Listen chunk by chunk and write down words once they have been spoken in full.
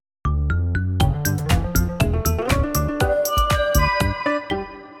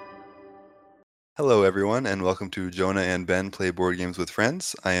Hello, everyone, and welcome to Jonah and Ben Play Board Games with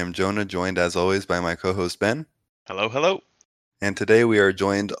Friends. I am Jonah, joined as always by my co-host Ben. Hello, hello. And today we are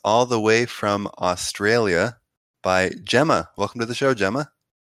joined all the way from Australia by Gemma. Welcome to the show, Gemma.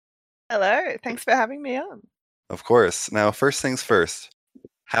 Hello, thanks for having me on. Of course. Now, first things first,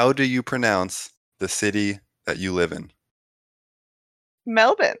 how do you pronounce the city that you live in?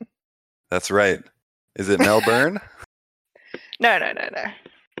 Melbourne. That's right. Is it Melbourne? No.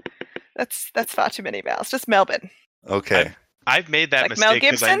 That's far too many vowels. Just Melbourne. Okay. I've made that Like mistake. Mel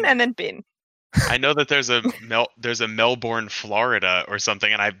Gibson and then bin. I know that there's a Melbourne, Florida or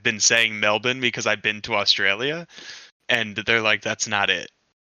something, and I've been saying Melbourne because I've been to Australia, and they're like, that's not it.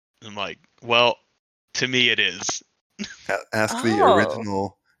 I'm like, well, to me it is. Ask the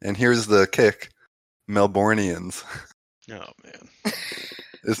original, and here's the kick, Melbournians. Oh, man.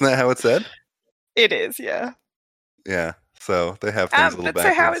 Isn't that how it's said? It is, yeah. Yeah, so they have things a little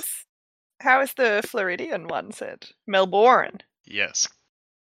backwards. So how is the Floridian one said? Melbourne. Yes.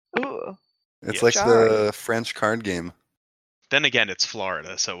 Ooh. It's like the French card game. Then again, it's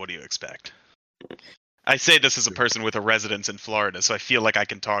Florida, so what do you expect? I say this as a person with a residence in Florida, so I feel like I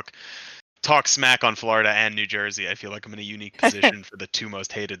can talk smack on Florida and New Jersey. I feel like I'm in a unique position for the two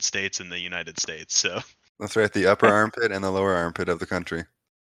most hated states in the United States. So that's right, the upper armpit and the lower armpit of the country.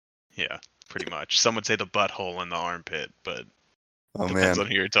 Yeah, pretty much. Some would say the butthole and the armpit, but depends on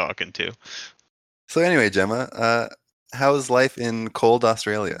who you're talking to. So anyway, Gemma, how's life in cold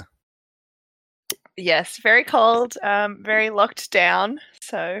Australia? Yes, very cold, very locked down,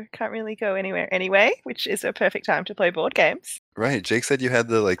 so can't really go anywhere anyway, which is a perfect time to play board games. Right, Jake said you had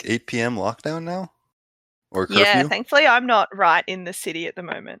the 8 p.m. lockdown now? Or curfew? Yeah, thankfully I'm not right in the city at the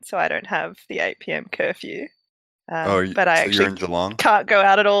moment, so I don't have the 8 p.m. curfew. But I you're in Geelong? Can't go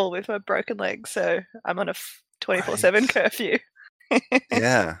out at all with a broken leg, so I'm on a 24/7 curfew.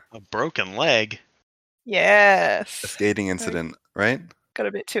 Yeah. A broken leg? Yes. A skating incident, right? Got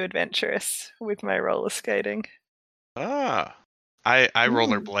a bit too adventurous with my roller skating. Ah. I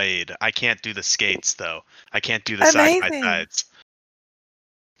rollerblade. I can't do the skates, though. I can't do the side-by-sides.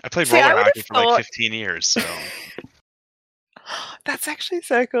 I played roller hockey for like 15 years, so... That's actually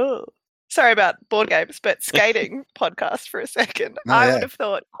so cool. Sorry about board games, but skating podcast for a second. I would have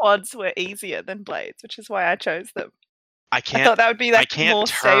thought quads were easier than blades, which is why I chose them. I thought that would be more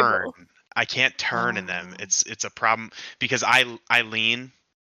stable. I can't turn in them. It's a problem because I lean.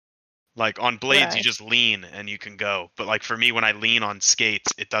 Like on blades, you just lean and you can go. But for me, when I lean on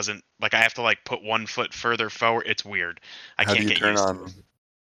skates, it doesn't. I have to put one foot further forward. It's weird. I can't get used to it.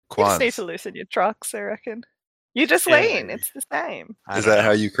 Quads? You just need to loosen your trucks, I reckon. You just lean. It's the same. Is that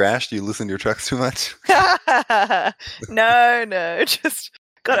how you crashed? You loosened your trucks too much? No. Just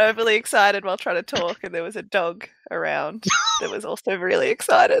got overly excited while trying to talk, and there was a dog around that was also really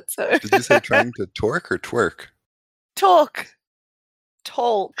excited. So did you say trying to torque or twerk? Talk.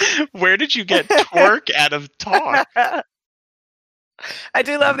 Where did you get twerk out of talk? I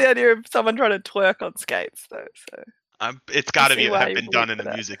do love the idea of someone trying to twerk on skates, though. So it's got to have been done in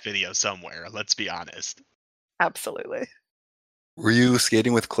a music video somewhere. Let's be honest. Absolutely. Were you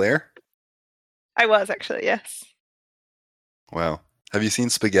skating with Claire? I was actually, yes. Wow. Have you seen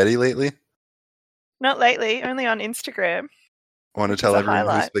Spaghetti lately? Not lately, only on Instagram. Want to tell everyone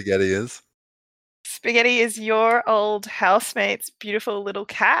who Spaghetti is? Spaghetti is your old housemate's beautiful little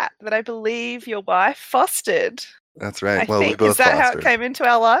cat that I believe your wife fostered. That's right. We both fostered. Is that how it came into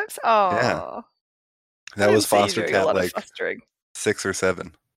our lives? Oh. Yeah. That was foster cat 6 or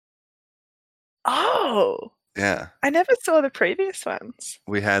 7. Oh. Yeah. I never saw the previous ones.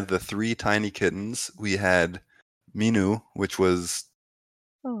 We had the 3 tiny kittens. We had Minu, which was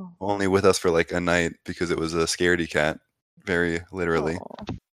only with us for a night because it was a scaredy cat, very literally.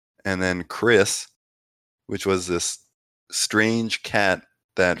 Oh. And then Chris, which was this strange cat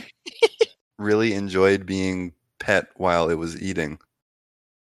that really enjoyed being pet while it was eating.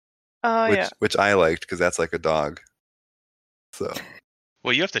 Which I liked because that's like a dog. So.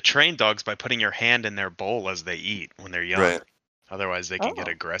 Well, you have to train dogs by putting your hand in their bowl as they eat when they're young. Right. Otherwise, they can get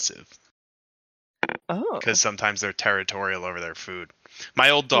aggressive. Oh. Because sometimes they're territorial over their food. My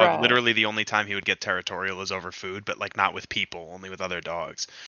old dog, literally the only time he would get territorial is over food, but not with people, only with other dogs.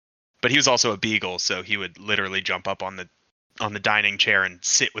 But he was also a beagle, so he would literally jump up on the dining chair and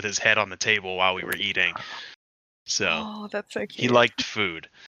sit with his head on the table while we were eating. So that's so cute. He liked food.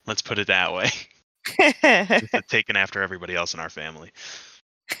 Let's put it that way. Taken after everybody else in our family.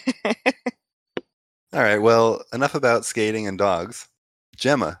 All right, well, enough about skating and dogs.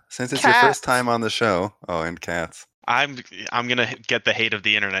 Gemma, since it's your first time on the show, and cats. I'm gonna get the hate of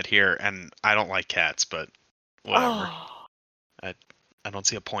the internet here, and I don't like cats, but whatever. I don't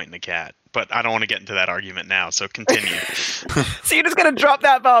see a point in a cat, but I don't want to get into that argument now. So continue. So you're just going to drop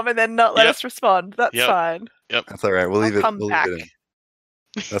that bomb and then not let us respond. That's fine. Yep. That's all right. We'll leave it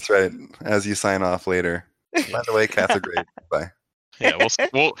in. That's right. As you sign off later. By the way, cats are great. Bye. Yeah,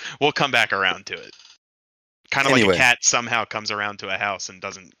 we'll come back around to it. Kind of like a cat somehow comes around to a house and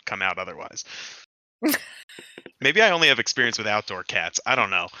doesn't come out otherwise. Maybe I only have experience with outdoor cats. I don't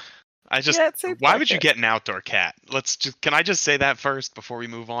know. Why would you get an outdoor cat? Can I just say that first before we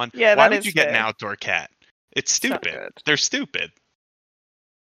move on? Yeah, why would you get an outdoor cat? It's stupid. They're stupid.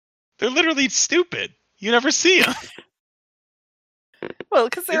 They're literally stupid. You never see them. Well,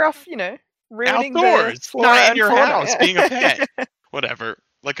 because they're off, ruining outdoors or in your house being a pet. Whatever.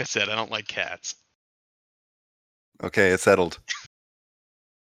 Like I said, I don't like cats. Okay, it's settled.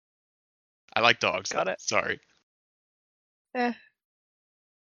 I like dogs. Got it. Sorry. Yeah.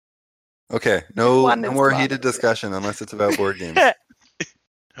 Okay, no more heated discussion unless it's about board games. Okay.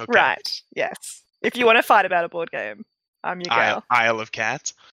 Right, yes. If you want to fight about a board game, I'm your girl. Isle of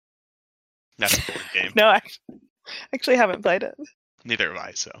Cats? That's a board game. No, I actually haven't played it. Neither have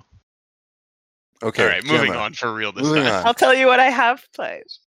I, so. Okay. All right, moving on for real this time. I'll tell you what I have played.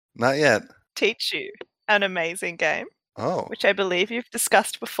 Not yet. Teach You, an amazing game. Oh. Which I believe you've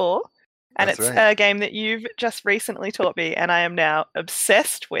discussed before. And it's a game that you've just recently taught me, and I am now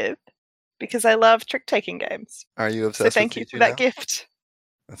obsessed with because I love trick-taking games. Are you obsessed with thank you for that gift.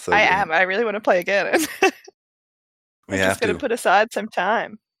 That's so I am. I really want to play again. I'm just going to put aside some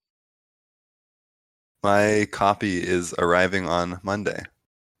time. My copy is arriving on Monday.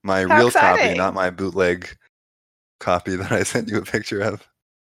 My How real exciting. copy, not my bootleg copy that I sent you a picture of.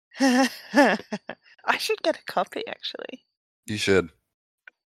 I should get a copy, actually. You should.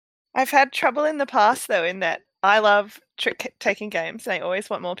 I've had trouble in the past, though, in that I love trick-taking games, and I always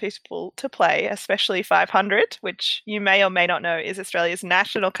want more people to play, especially 500, which you may or may not know is Australia's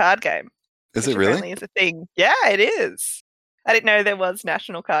national card game. Is it really? Apparently is a thing. Yeah, it is. I didn't know there was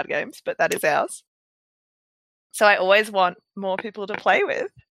national card games, but that is ours. So I always want more people to play with.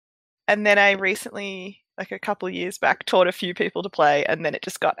 And then I recently, like a couple of years back, taught a few people to play, and then it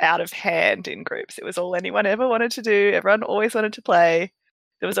just got out of hand in groups. It was all anyone ever wanted to do. Everyone always wanted to play.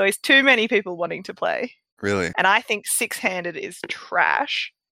 There was always too many people wanting to play. Really? And I think six-handed is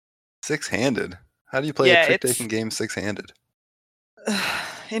trash. Six-handed? How do you play a trick-taking game six-handed?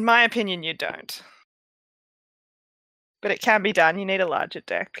 In my opinion, you don't. But it can be done. You need a larger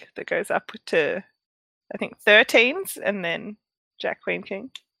deck that goes up to, I think, 13s and then Jack, Queen,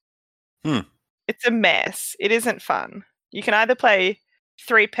 King. It's a mess. It isn't fun. You can either play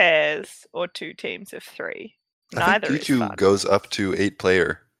 3 pairs or 2 teams of 3. Neither I think Teach goes up to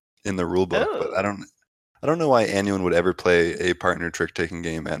 8-player in the rulebook, but I don't know why anyone would ever play a partner trick-taking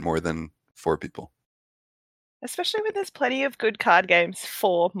game at more than 4 people. Especially when there's plenty of good card games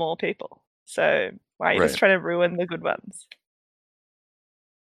for more people. So why are you just trying to ruin the good ones?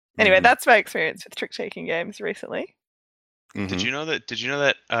 Anyway, that's my experience with trick-taking games recently. Mm-hmm. Did you know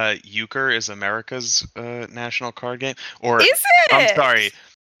that Euchre is America's national card game? Or is it? I'm sorry.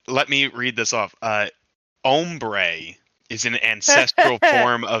 Let me read this off. Ombre is an ancestral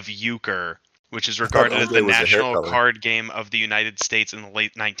form of Euchre, which is regarded as the national card game of the United States in the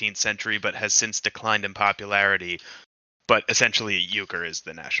late 19th century, but has since declined in popularity. But essentially, Euchre is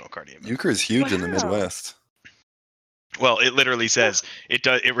the national card game. Euchre is huge in the Midwest. Well, it literally says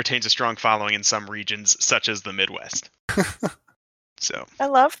it retains a strong following in some regions, such as the Midwest. So I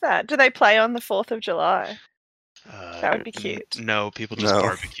love that. Do they play on the 4th of July? That would be cute. No, people just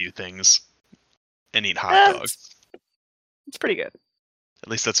barbecue things and eat hot dogs. It's pretty good. At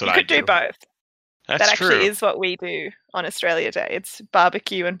least that's what I do. You could do both. That actually is what we do on Australia Day. It's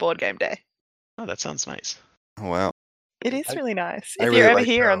barbecue and board game day. Oh, that sounds nice. Oh, wow. It is really nice. If you're over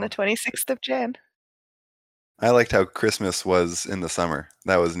here on the 26th of Jan. I liked how Christmas was in the summer.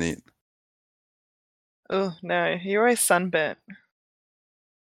 That was neat. Oh, no. You're always sunburnt.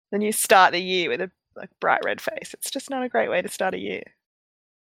 Then you start the year with a bright red face. It's just not a great way to start a year.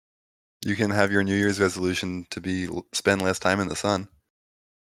 You can have your New Year's resolution to spend less time in the sun.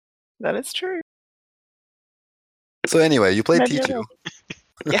 That is true. So anyway, you played Teach You.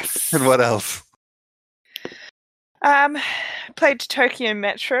 Yes. And what else? Played Tokyo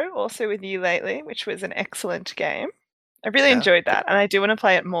Metro, also with you lately, which was an excellent game. I really enjoyed that, and I do want to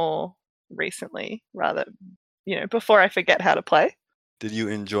play it more recently, rather, before I forget how to play. Did you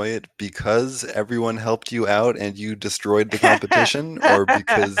enjoy it because everyone helped you out and you destroyed the competition, or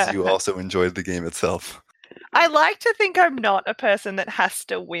because you also enjoyed the game itself? I like to think I'm not a person that has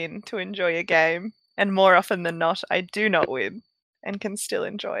to win to enjoy a game, and more often than not, I do not win and can still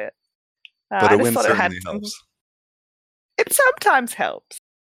enjoy it. But a win certainly helps. It sometimes helps.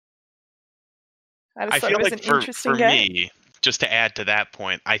 I feel like for me, just to add to that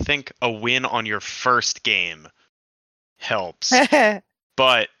point, I think a win on your first game helps.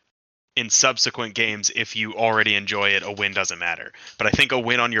 But in subsequent games, if you already enjoy it, a win doesn't matter. But I think a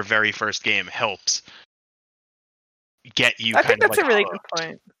win on your very first game helps get you I think that's a really good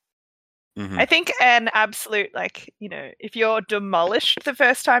point. Mm-hmm. I think an absolute, if you're demolished the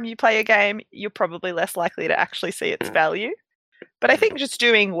first time you play a game, you're probably less likely to actually see its value. But I think just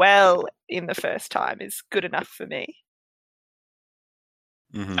doing well in the first time is good enough for me.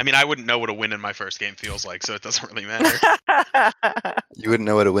 Mm-hmm. I mean, I wouldn't know what a win in my first game feels like, so it doesn't really matter. You wouldn't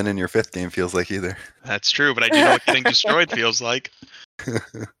know what a win in your fifth game feels like either. That's true, but I do know what getting destroyed feels like.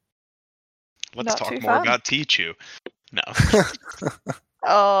 Let's talk more about Tichu. No.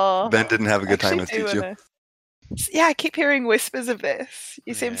 Oh, Ben didn't have a good time with Tichu. Yeah, I keep hearing whispers of this.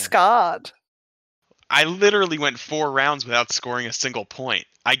 You seem scarred. I literally went 4 rounds without scoring a single point.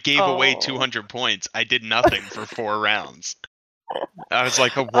 I gave away 200 points. I did nothing for 4 rounds. I was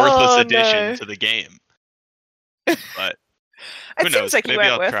like a worthless addition to the game. But who knows? Seems like maybe you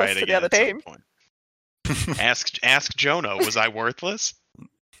weren't I'll worthless try it to again the other team. Ask Jonah, was I worthless?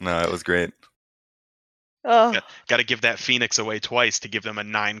 No, it was great. Oh. Got to give that Phoenix away twice to give them a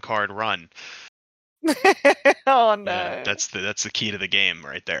 9-card run. Oh no. Yeah, that's the key to the game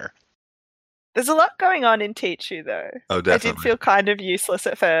right there. There's a lot going on in Tichu though. Oh, definitely. I did feel kind of useless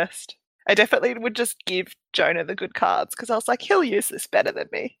at first. I definitely would just give Jonah the good cards because I was like, he'll use this better than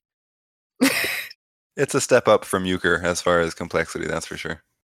me. It's a step up from Euchre as far as complexity, that's for sure.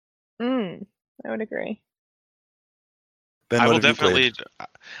 I would agree. Ben, I will definitely.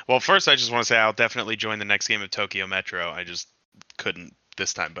 Well, first, I just want to say I'll definitely join the next game of Tokyo Metro. I just couldn't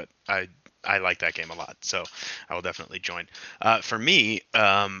this time, but I like that game a lot, so I will definitely join. For me,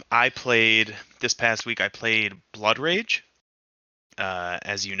 I played this past week. I played Blood Rage,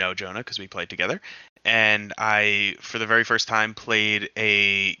 as you know, Jonah, because we played together, and I, for the very first time, played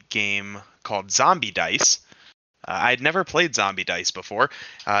a game called Zombie Dice. I'd never played Zombie Dice before.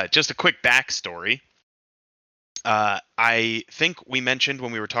 Just a quick backstory. I think we mentioned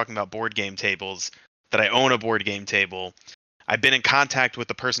when we were talking about board game tables that I own a board game table. I've been in contact with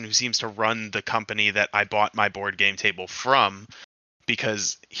the person who seems to run the company that I bought my board game table from,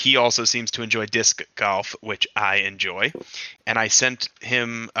 because he also seems to enjoy disc golf, which I enjoy. And I sent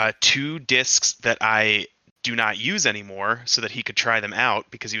him 2 discs that I do not use anymore so that he could try them out,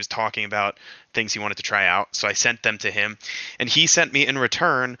 because he was talking about things he wanted to try out. So I sent them to him, and he sent me in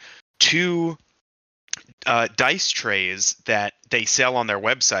return 2 dice trays that they sell on their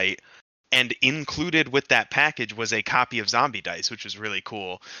website, and included with that package was a copy of Zombie Dice, which was really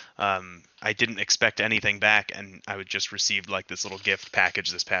cool. I didn't expect anything back, and I just received like this little gift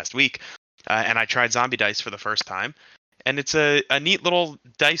package this past week, and I tried Zombie Dice for the first time, and it's a neat little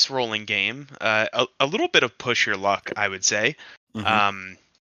dice rolling game, a little bit of push your luck, I would say. Mm-hmm.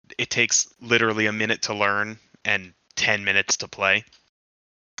 It takes literally a minute to learn and 10 minutes to play.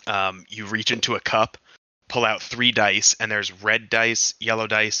 You reach into a cup, pull out 3 dice, and there's red dice, yellow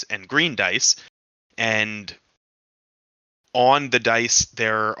dice, and green dice. And on the dice,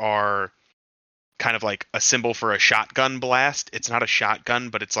 there are kind of like a symbol for a shotgun blast. It's not a shotgun,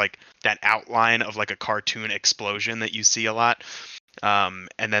 but it's like that outline of like a cartoon explosion that you see a lot. And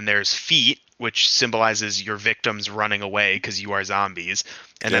then there's feet, which symbolizes your victims running away because you are zombies.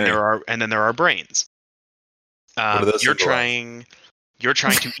 And then there are brains. You're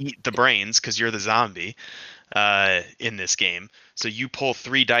trying to eat the brains because you're the zombie in this game. So you pull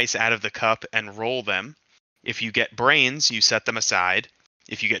 3 dice out of the cup and roll them. If you get brains, you set them aside.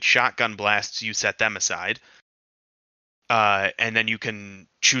 If you get shotgun blasts, you set them aside. And then you can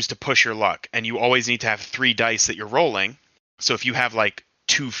choose to push your luck. And you always need to have 3 dice that you're rolling. So if you have like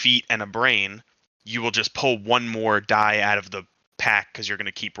 2 feet and a brain, you will just pull 1 more die out of the pack because you're going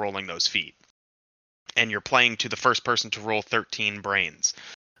to keep rolling those feet. And you're playing to the first person to roll 13 brains.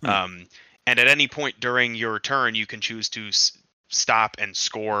 And at any point during your turn, you can choose to stop and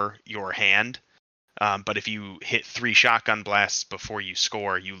score your hand. But if you hit 3 shotgun blasts before you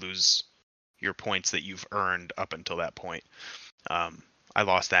score, you lose your points that you've earned up until that point. I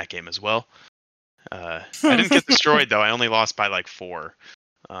lost that game as well. I didn't get destroyed, though. I only lost by like 4.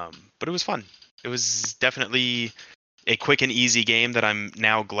 But it was fun. It was definitely a quick and easy game that I'm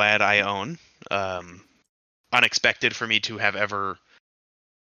now glad I own. Unexpected for me to have ever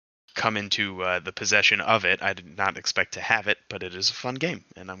come into the possession of it. I did not expect to have it, but it is a fun game,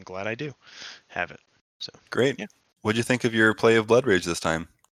 and I'm glad I do have it. So great. Yeah. What'd you think of your play of Blood Rage this time?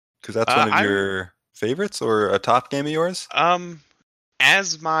 Because that's one of your favorites, or a top game of yours?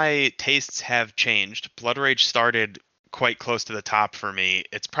 As my tastes have changed, Blood Rage started quite close to the top for me.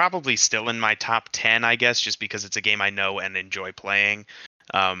 It's probably still in my top 10, I guess, just because it's a game I know and enjoy playing.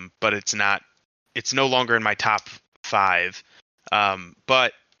 But it's no longer in my top 5.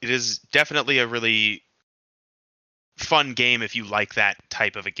 But it is definitely a really fun game if you like that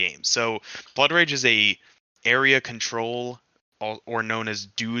type of a game. So Blood Rage is a area control, or known as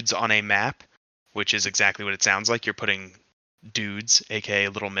dudes on a map, which is exactly what it sounds like. You're putting dudes, aka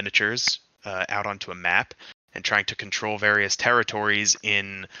little miniatures, out onto a map and trying to control various territories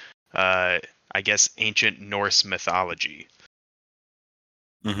in, I guess, ancient Norse mythology.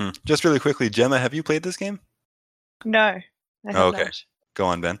 Mm-hmm. Just really quickly, Gemma, have you played this game? No. Okay. Not. Go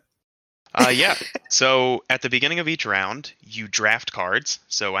on, Ben. Yeah. So at the beginning of each round, you draft cards.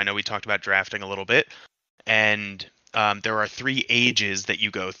 So I know we talked about drafting a little bit. And there are 3 ages that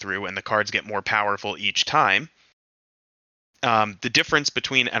you go through, and the cards get more powerful each time. The difference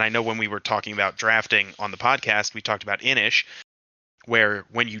between, and I know when we were talking about drafting on the podcast, we talked about Inish, where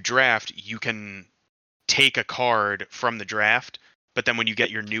when you draft, you can take a card from the draft, but then when you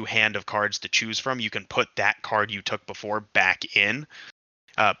get your new hand of cards to choose from, you can put that card you took before back in.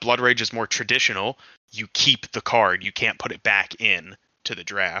 Blood Rage is more traditional. You keep the card. You can't put it back in to the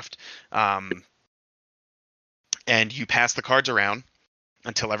draft. And you pass the cards around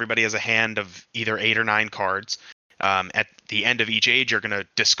until everybody has a hand of either 8 or 9 cards. At the end of each age, you're going to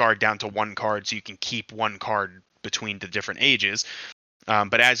discard down to 1 card, so you can keep 1 card between the different ages.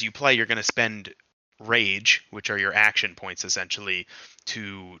 But as you play, you're going to spend rage, which are your action points essentially,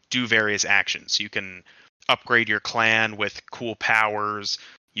 to do various actions. You can upgrade your clan with cool powers.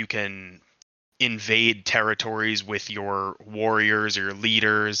 You can invade territories with your warriors or your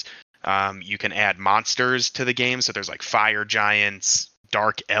leaders. You can add monsters to the game. So there's like fire giants,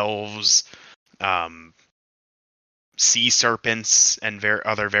 dark elves, sea serpents, and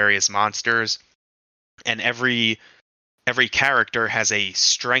other various monsters. And every character has a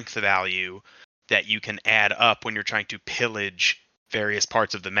strength value that you can add up when you're trying to pillage various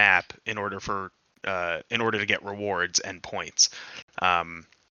parts of the map in order to get rewards and points.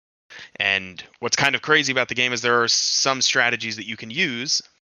 And what's kind of crazy about the game is there are some strategies that you can use.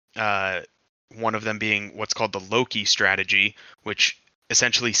 One of them being what's called the Loki strategy, which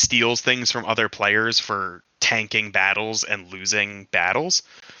essentially steals things from other players for tanking battles and losing battles.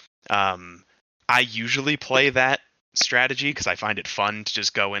 I usually play that strategy because I find it fun to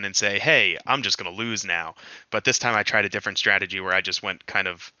just go in and say, hey, I'm just going to lose now. But this time I tried a different strategy where I just went kind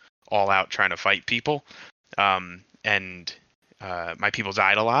of all out trying to fight people. And my people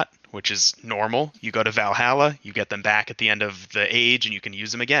died a lot, which is normal. You go to Valhalla, you get them back at the end of the age, and you can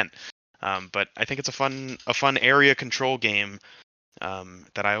use them again. But I think it's a fun area control game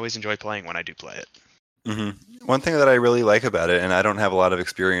that I always enjoy playing when I do play it. Mm-hmm. One thing that I really like about it, and I don't have a lot of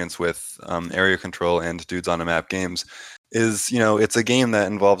experience with area control and dudes on a map games, is, it's a game that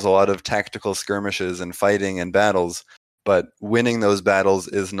involves a lot of tactical skirmishes and fighting and battles, but winning those battles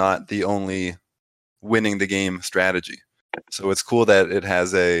is not the only winning the game strategy. So it's cool that it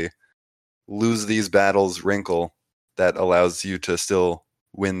has a lose these battles wrinkle that allows you to still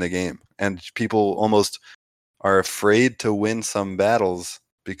win the game. And people almost are afraid to win some battles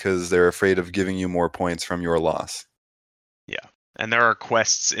because they're afraid of giving you more points from your loss. Yeah. And there are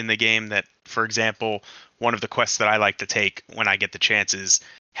quests in the game that, for example, one of the quests that I like to take when I get the chance is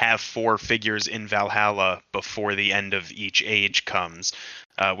have 4 figures in Valhalla before the end of each age comes,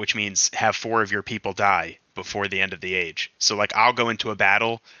 which means have 4 of your people die before the end of the age. So like I'll go into a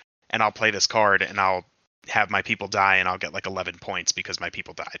battle and I'll play this card and I'll have my people die and I'll get like 11 points because my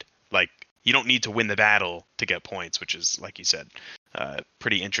people died. Like, you don't need to win the battle to get points, which is, like you said,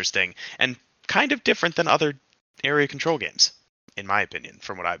 pretty interesting and kind of different than other area control games, in my opinion,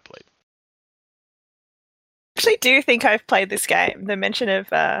 from what I've played. I actually do think I've played this game. The mention of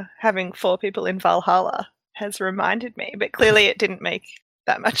having 4 people in Valhalla has reminded me, but clearly it didn't make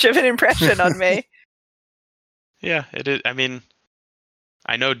that much of an impression on me. Yeah, it is. I mean,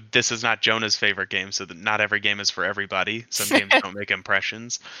 I know this is not Jonah's favorite game, so that not every game is for everybody. Some games don't make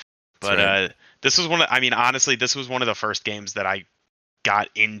impressions. But right. This was honestly, this was one of the first games that I got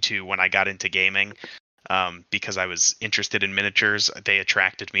into when I got into gaming, because I was interested in miniatures. They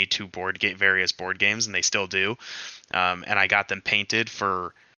attracted me to various board games, and they still do. And I got them painted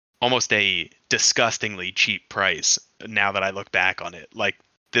for almost a disgustingly cheap price. Now that I look back on it, like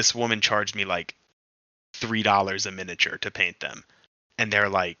this woman charged me like $3 a miniature to paint them, and they're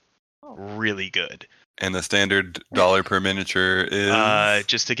like really good. And the standard dollar per miniature is?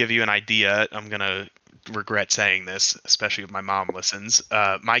 Just to give you an idea, I'm going to regret saying this, especially if my mom listens.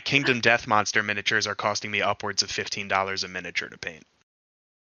 My Kingdom Death Monster miniatures are costing me upwards of $15 a miniature to paint.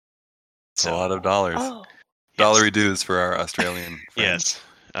 It's a lot of dollars. Oh. Dollary dues for our Australian friends.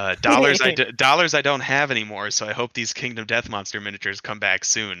 Yes. Dollars I don't have anymore, so I hope these Kingdom Death Monster miniatures come back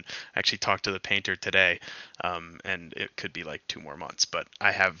soon. I actually talked to the painter today, and it could be like 2 more months, but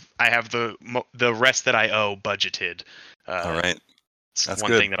I have the rest that I owe budgeted. All right. That's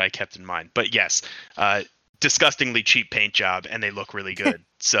one thing that I kept in mind. But yes, disgustingly cheap paint job, and they look really good.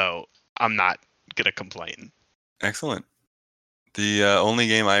 So I'm not gonna complain. Excellent. The only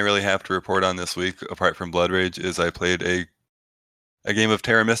game I really have to report on this week, apart from Blood Rage, is I played a game of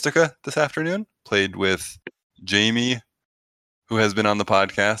Terra Mystica this afternoon. Played with Jamie, who has been on the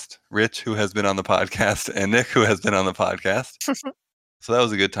podcast, Rich, who has been on the podcast, and Nick, who has been on the podcast. So that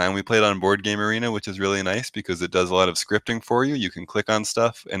was a good time. We played on Board Game Arena, which is really nice because it does a lot of scripting for you. You can click on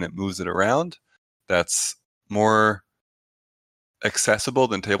stuff and it moves it around. That's more accessible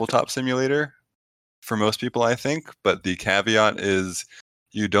than Tabletop Simulator for most people, I think. But the caveat is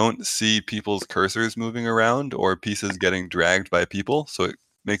you don't see people's cursors moving around or pieces getting dragged by people. So it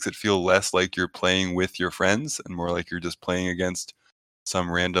makes it feel less like you're playing with your friends and more like you're just playing against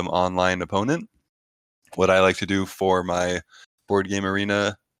some random online opponent. What I like to do for my Board Game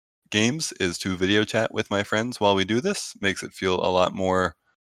Arena games is to video chat with my friends while we do this. Makes it feel a lot more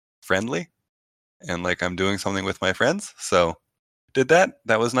friendly and like I'm doing something with my friends. So did that.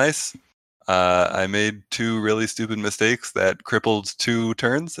 That was nice. I made 2 really stupid mistakes that crippled 2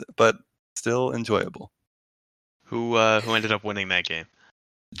 turns, but still enjoyable. Who ended up winning that game?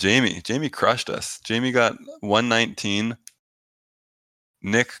 Jamie. Jamie crushed us. Jamie got 119.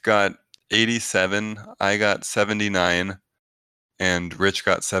 Nick got 87. I got 79. And Rich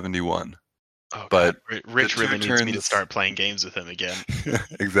got 71. Oh, but God. Rich really needs me to start playing games with him again.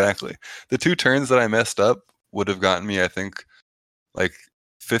 Exactly. The 2 turns that I messed up would have gotten me, I think, like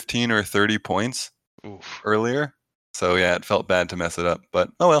 15 or 30 points earlier. So yeah, it felt bad to mess it up. But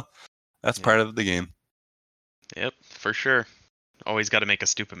oh well, that's part of the game. Yep, for sure. Always got to make a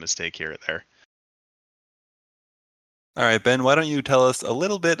stupid mistake here or there. All right, Ben, why don't you tell us a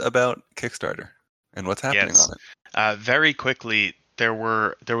little bit about Kickstarter and what's happening on it? Very quickly, there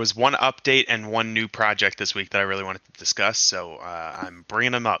was one update and one new project this week that I really wanted to discuss, so I'm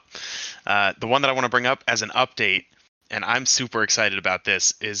bringing them up. The one that I want to bring up as an update, and I'm super excited about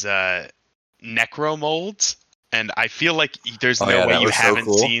this, is Necromolds. And I feel like there's no way you haven't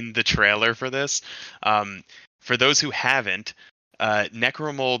seen the trailer for this. For those who haven't,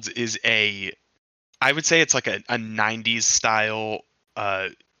 Necromolds is I would say it's like a 90s style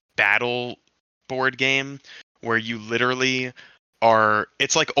battle board game where you literally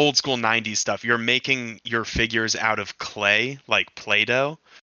it's like old school 90s stuff. You're making your figures out of clay, like Play-Doh.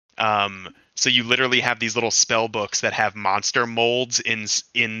 So you literally have these little spell books that have monster molds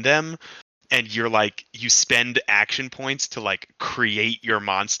in them, and you spend action points to like create your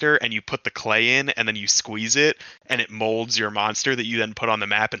monster, and you put the clay in, and then you squeeze it, and it molds your monster that you then put on the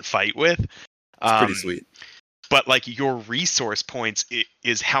map and fight with. It's pretty sweet. But like your resource points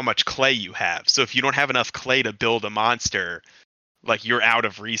is how much clay you have. So if you don't have enough clay to build a monster, like you're out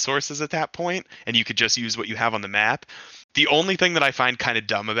of resources at that point, and you could just use what you have on the map. The only thing that I find kind of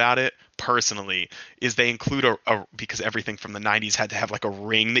dumb about it, personally, is they include because everything from the 90s had to have like a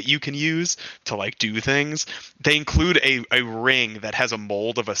ring that you can use to like do things. They include a ring that has a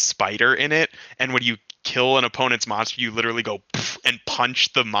mold of a spider in it, and when you kill an opponent's monster, you literally go and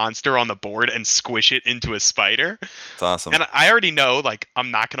punch the monster on the board and squish it into a spider. It's awesome. And I already know, like,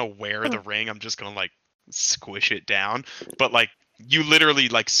 I'm not going to wear the ring. I'm just going to like squish it down. But like, you literally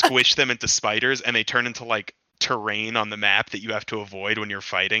like squish them into spiders, and they turn into like terrain on the map that you have to avoid when you're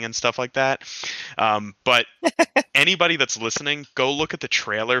fighting and stuff like that. But anybody that's listening, go look at the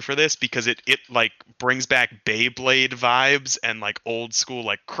trailer for this, because it like brings back Beyblade vibes and like old school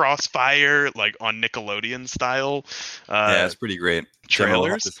like Crossfire, like on Nickelodeon style. Yeah, it's pretty great. Trailers. I'll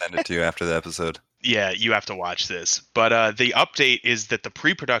have to send it to you after the episode. Yeah, you have to watch this. But the update is that the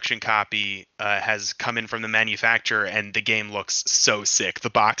pre-production copy has come in from the manufacturer, and the game looks so sick.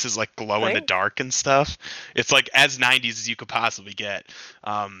 The box is like glow in the dark and stuff. It's like as 90s as you could possibly get.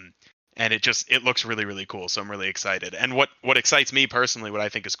 And it looks really, really cool. So I'm really excited. And what excites me personally, what I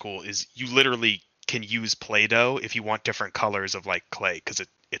think is cool, is you literally can use Play-Doh if you want different colors of like clay, because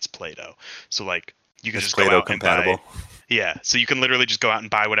it's Play-Doh. So like you can just go out compatible. And buy. Yeah, so you can literally just go out and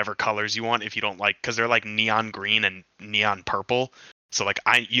buy whatever colors you want if you don't like, because they're like neon green and neon purple. So like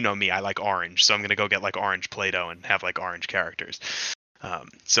you know me, I like orange, so I'm gonna go get like orange Play-Doh and have like orange characters.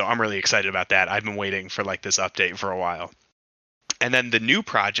 So I'm really excited about that. I've been waiting for like this update for a while. And then the new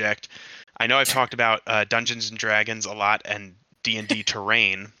project, I know I've talked about Dungeons and Dragons a lot and D&D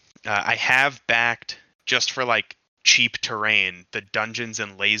Terrain. I have backed, just for like cheap terrain, the Dungeons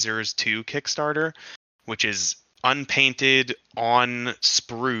and Lasers 2 Kickstarter. which is unpainted on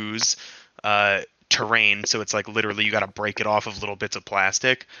sprues terrain. So it's like literally you got to break it off of little bits of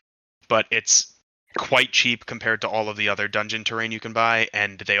plastic, but it's quite cheap compared to all of the other dungeon terrain you can buy.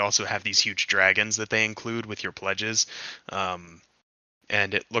 And they also have these huge dragons that they include with your pledges.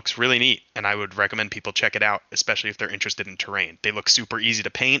 And it looks really neat, and I would recommend people check it out, especially if they're interested in terrain. They look super easy to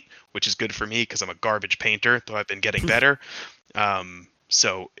paint, which is good for me because I'm a garbage painter, though I've been getting better.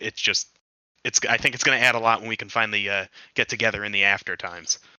 So I think it's going to add a lot when we can finally get together in the after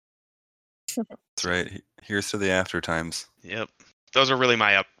times. That's right. Here's to the after times. Yep. Those are really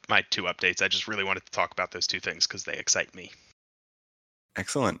my two updates. I just really wanted to talk about those two things because they excite me.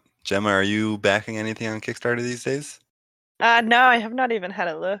 Excellent. Gemma, are you backing anything on Kickstarter these days? No, I have not even had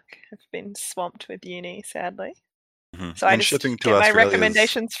a look. I've been swamped with uni, sadly. Mm-hmm. So I just get my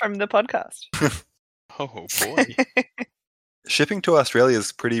recommendations from the podcast. Oh, boy. Shipping to Australia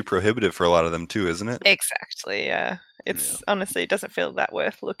is pretty prohibitive for a lot of them, too, isn't it? Exactly, yeah. Honestly, it doesn't feel that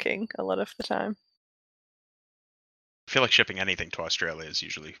worth looking a lot of the time. I feel like shipping anything to Australia is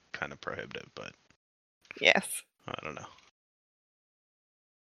usually kind of prohibitive, but... Yes. I don't know.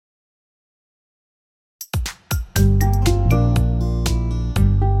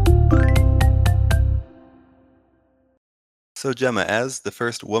 So Gemma, as the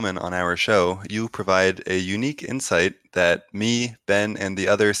first woman on our show, you provide a unique insight that me, Ben, and the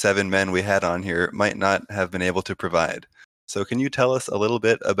other 7 men we had on here might not have been able to provide. So can you tell us a little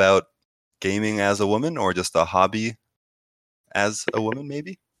bit about gaming as a woman, or just a hobby as a woman,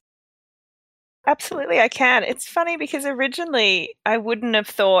 maybe? Absolutely, I can. It's funny because originally I wouldn't have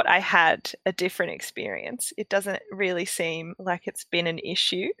thought I had a different experience. It doesn't really seem like it's been an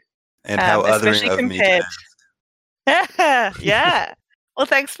issue. And how othering of me to ask. Yeah. Well,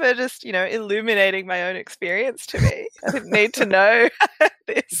 thanks for just, illuminating my own experience to me. I didn't need to know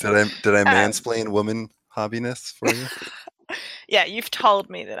this. Did I mansplain woman hobbiness for you? Yeah, you've told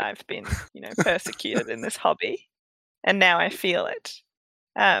me that I've been, persecuted in this hobby, and now I feel it.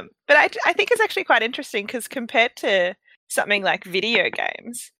 But I think it's actually quite interesting because compared to something like video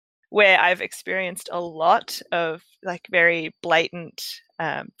games, where I've experienced a lot of like very blatant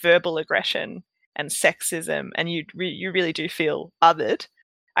verbal aggression and sexism, and you really do feel othered.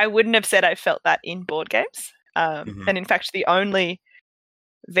 I wouldn't have said I felt that in board games. And in fact, the only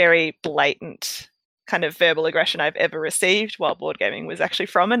very blatant kind of verbal aggression I've ever received while board gaming was actually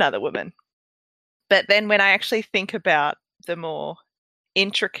from another woman. But then when I actually think about the more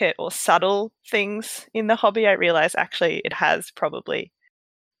intricate or subtle things in the hobby, I realize actually I've probably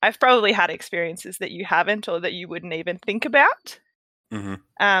had experiences that you haven't or that you wouldn't even think about.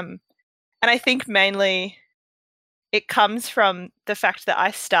 And I think mainly it comes from the fact that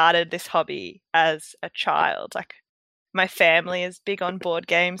I started this hobby as a child. Like, my family is big on board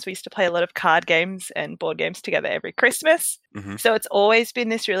games. We used to play a lot of card games and board games together every Christmas. So it's always been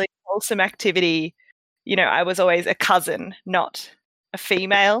this really wholesome activity. I was always a cousin, not a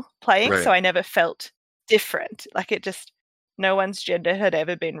female playing. Right. So I never felt different. Like, no one's gender had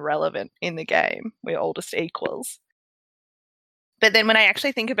ever been relevant in the game. We're all just equals. But then when I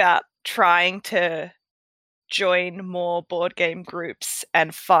actually think about trying to join more board game groups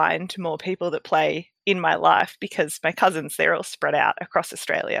and find more people that play in my life, because my cousins, they're all spread out across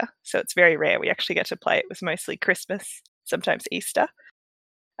Australia. So it's very rare we actually get to play. It was mostly Christmas, sometimes Easter.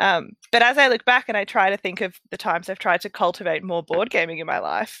 But as I look back and I try to think of the times I've tried to cultivate more board gaming in my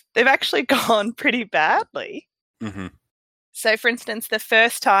life, they've actually gone pretty badly. So, for instance, the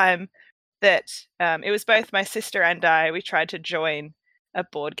first time that it was both my sister and I, we tried to join a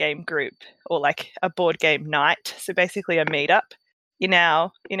board game group, or like a board game night. So basically a meetup in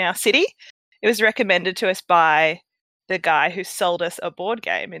our city. It was recommended to us by the guy who sold us a board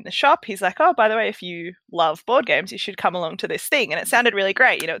game in the shop. He's like, oh, by the way, if you love board games, you should come along to this thing. And it sounded really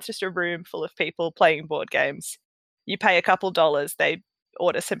great. It's just a room full of people playing board games. You pay a couple $, they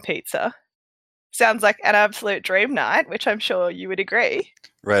order some pizza. Sounds like an absolute dream night, which I'm sure you would agree.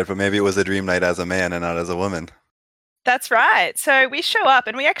 Right, but maybe it was a dream night as a man and not as a woman. That's right. So we show up,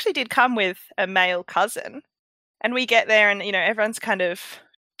 and we actually did come with a male cousin. And we get there, and, everyone's kind of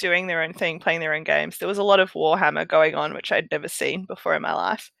doing their own thing, playing their own games. There was a lot of Warhammer going on, which I'd never seen before in my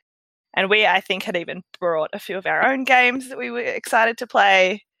life. And we, I think, had even brought a few of our own games that we were excited to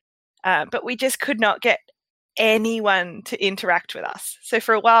play. But we just could not get anyone to interact with us. So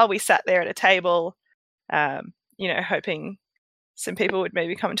for a while, we sat there at a table, hoping some people would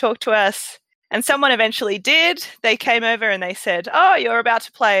maybe come and talk to us. And someone eventually did. They came over and they said, oh, you're about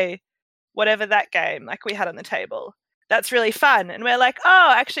to play whatever that game like we had on the table. That's really fun. And we're like,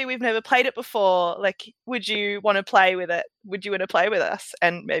 oh, actually, we've never played it before. Like, would you want to play with it? Would you want to play with us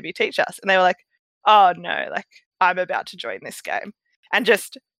and maybe teach us? And they were like, oh no, like I'm about to join this game, and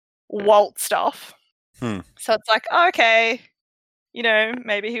just waltzed off. So it's like, oh, okay,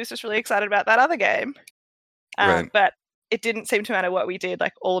 maybe he was just really excited about that other game. Right. But it didn't seem to matter what we did.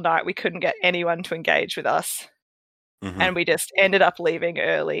 Like all night, we couldn't get anyone to engage with us. And we just ended up leaving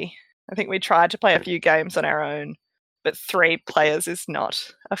early. I think we tried to play a few games on our own, but 3 players is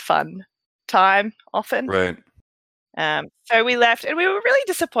not a fun time often. Right. So we left, and we were really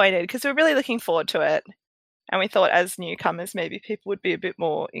disappointed because we were really looking forward to it. And we thought as newcomers, maybe people would be a bit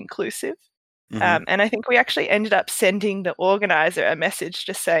more inclusive. And I think we actually ended up sending the organizer a message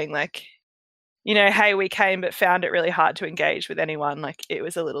just saying like, hey, we came but found it really hard to engage with anyone. Like it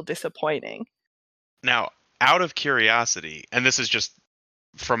was a little disappointing. Now, out of curiosity, and this is just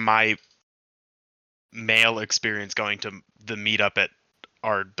from my male experience going to the meetup at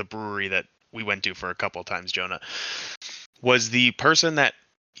the brewery that we went to for a couple of times, Jonah, was the person that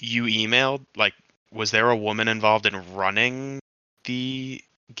you emailed, like, was there a woman involved in running the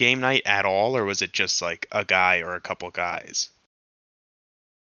game night at all, or was it just like a guy or a couple guys?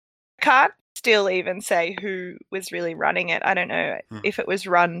 I can't still even say who was really running it. I don't know if it was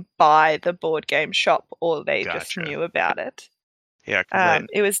run by the board game shop or they just knew about it. Yeah,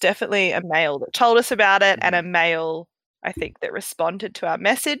 it was definitely a male that told us about it, and a male, I think, that responded to our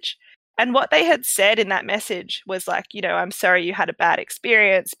message. And what they had said in that message was like, I'm sorry you had a bad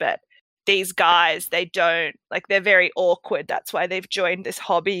experience, but these guys, they're very awkward. That's why they've joined this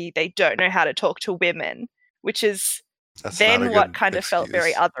hobby. They don't know how to talk to women, which is then what kind of felt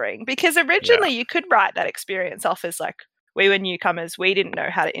very othering. Because originally you could write that experience off as like, we were newcomers, we didn't know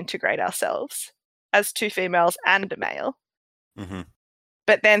how to integrate ourselves as 2 females and a male.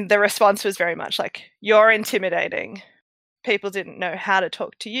 But then the response was very much like, you're intimidating. People didn't know how to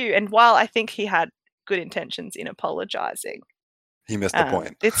talk to you. And while I think he had good intentions in apologizing, he missed the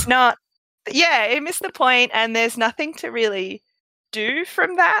point. It's not, he missed the point, and there's nothing to really do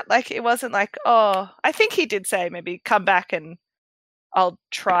from that. Like, it wasn't like, oh, I think he did say maybe come back and I'll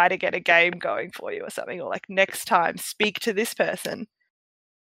try to get a game going for you or something, or like next time speak to this person.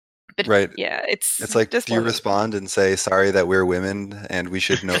 But right. Yeah, it's like, do you respond and say, sorry that we're women and we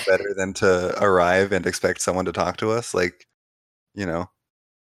should know better than to arrive and expect someone to talk to us? Like,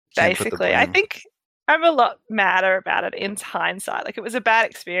 basically, I think I'm a lot madder about it in hindsight. Like, it was a bad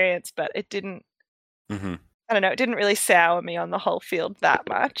experience, but it didn't, I don't know, it didn't really sour me on the whole field that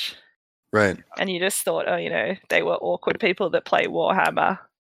much. Right. And you just thought, oh, they were awkward people that play Warhammer.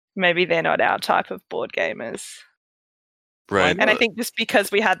 Maybe they're not our type of board gamers. Right. And I think just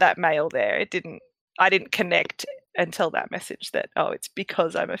because we had that male there, I didn't connect until that message that, oh, it's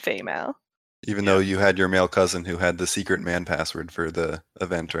because I'm a female. Even though you had your male cousin who had the secret man password for the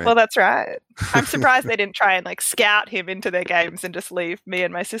event, right? Well, that's right. I'm surprised they didn't try and like scout him into their games and just leave me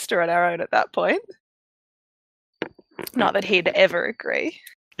and my sister on our own at that point. Not that he'd ever agree.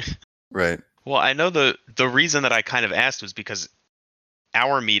 Right. Well, I know the reason that I kind of asked was because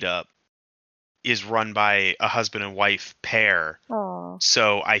our meetup is run by a husband and wife pair. Aww.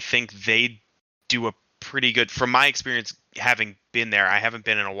 So I think they do a pretty good, from my experience having been there, I haven't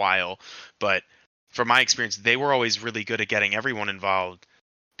been in a while, but from my experience, they were always really good at getting everyone involved,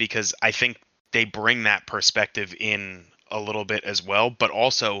 because I think they bring that perspective in a little bit as well, but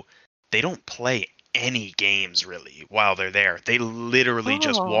also they don't play any games really while they're there. They literally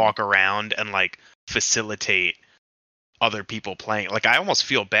just walk around and like facilitate other people playing. Like, I almost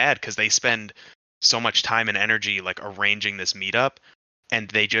feel bad because they spend so much time and energy like arranging this meetup, and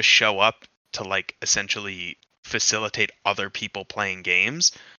they just show up to like essentially facilitate other people playing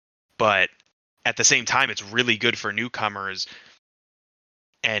games. But at the same time, it's really good for newcomers.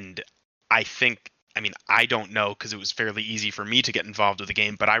 And I think, I mean, I don't know, because it was fairly easy for me to get involved with the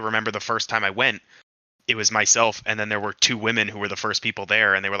game, but I remember the first time I went, it was myself, and then there were 2 women who were the first people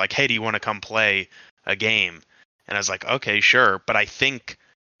there, and they were like, hey, do you want to come play a game? And I was like, okay, sure. But I think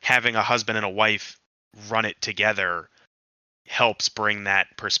having a husband and a wife run it together helps bring that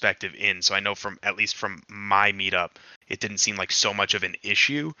perspective in. So I know at least from my meetup, it didn't seem like so much of an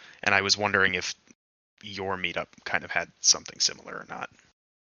issue. And I was wondering if your meetup kind of had something similar or not.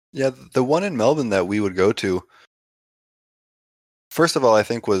 Yeah, the one in Melbourne that we would go to, first of all, I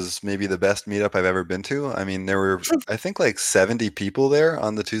think was maybe the best meetup I've ever been to. I mean, there were, I think, like 70 people there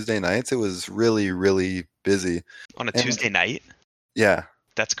on the Tuesday nights. It was really, really busy. On a Tuesday night? Yeah.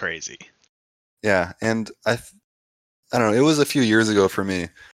 That's crazy. Yeah, and I don't know, it was a few years ago for me,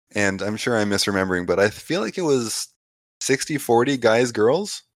 and I'm sure I'm misremembering, but I feel like it was 60-40 guys,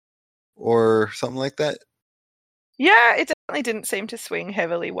 girls, or something like that. Yeah, it definitely didn't seem to swing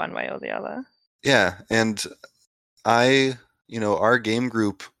heavily one way or the other. Yeah, and our game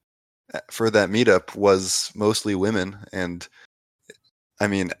group for that meetup was mostly women, and I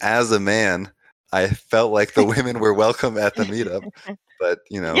mean, as a man, I felt like the women were welcome at the meetup, but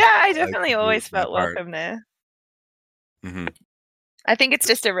yeah, I definitely always felt welcome there. Mm-hmm. I think it's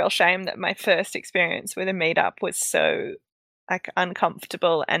just a real shame that my first experience with a meetup was so like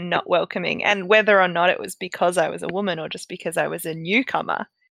uncomfortable and not welcoming, and whether or not it was because I was a woman or just because I was a newcomer,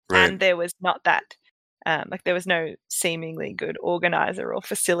 and there was not that like there was no seemingly good organizer or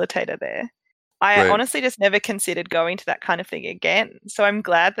facilitator there. I honestly just never considered going to that kind of thing again. So I'm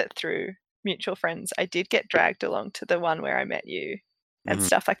glad that through mutual friends I did get dragged along to the one where I met you and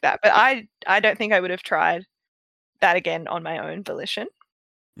stuff like that. But I don't think I would have tried that again on my own volition,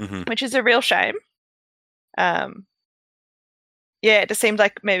 which is a real shame. Yeah, it just seemed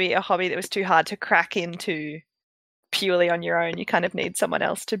like maybe a hobby that was too hard to crack into purely on your own. You kind of need someone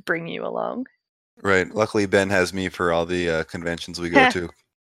else to bring you along. Right. Luckily, Ben has me for all the conventions we go to.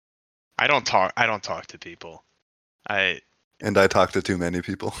 I don't talk to people. I talk to too many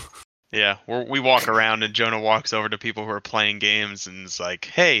people. Yeah, we walk around and Jonah walks over to people who are playing games and is like,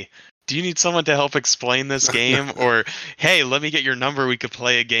 "Hey, do you need someone to help explain this game?" Or, "Hey, let me get your number. We could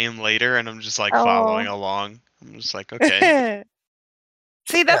play a game later." And I'm just like following along. I'm just like, okay.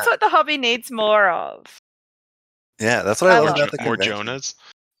 See, that's what the hobby needs more of. Yeah, that's what I love about the more Jonahs.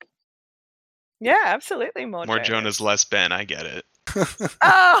 Yeah, absolutely more Jonahs, less Ben. I get it.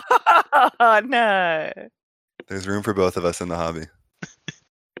 Oh no! There's room for both of us in the hobby,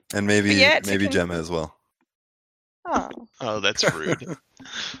 and maybe Gemma as well. Oh, that's rude.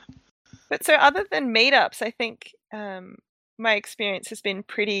 But so, other than meetups, I think my experience has been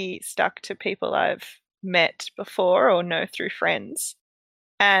pretty stuck to people I've met before or know through friends,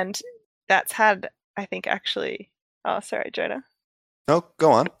 and that's had, I think, actually. Oh, sorry, Jonah. No,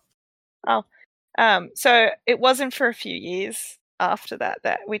 go on. Oh. So it wasn't for a few years after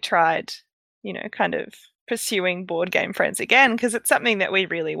that we tried, kind of pursuing board game friends again, because it's something that we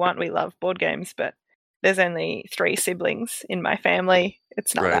really want. We love board games, but there's only 3 siblings in my family.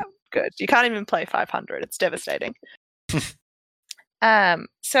 It's not that good. You can't even play 500. It's devastating.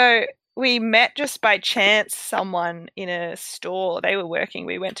 So we met just by chance someone in a store. They were working.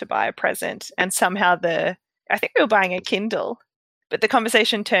 We went to buy a present, and somehow I think we were buying a Kindle. But the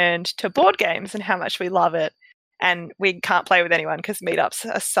conversation turned to board games and how much we love it. And we can't play with anyone because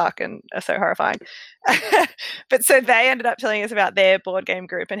meetups suck and are so horrifying. But so they ended up telling us about their board game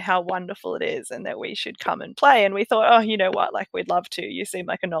group and how wonderful it is and that we should come and play. And we thought, oh, you know what? Like, we'd love to. You seem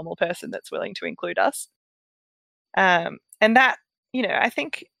like a normal person that's willing to include us. And that, I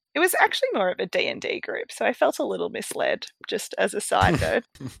think it was actually more of a D&D group. So I felt a little misled, just as a side note.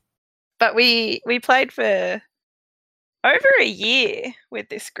 But we played for over a year with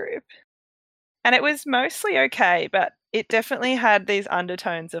this group, and it was mostly okay, but it definitely had these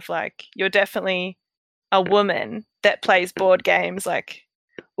undertones of like, you're definitely a woman that plays board games, like,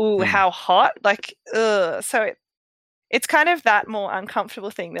 ooh, how hot, like, ugh. So it's kind of that more uncomfortable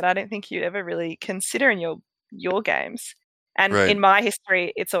thing that I don't think you'd ever really consider in your games. And in my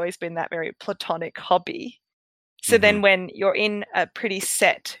history, it's always been that very platonic hobby. So then when you're in a pretty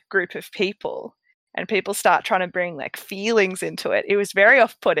set group of people and people start trying to bring like feelings into it, it was very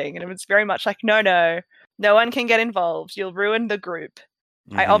off-putting, and it was very much like, no one can get involved. You'll ruin the group.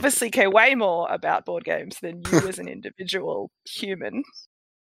 I obviously care way more about board games than you as an individual human.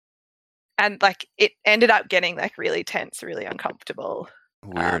 And like, it ended up getting like really tense, really uncomfortable.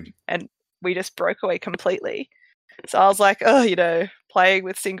 Weird. And we just broke away completely. So I was like, oh, playing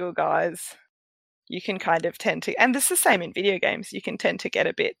with single guys, you can kind of tend to, and this is the same in video games, you can tend to get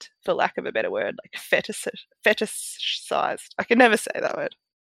a bit, for lack of a better word, like fetishized. I can never say that word.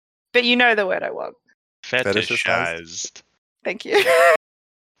 But you know the word I want. Fetishized. Thank you.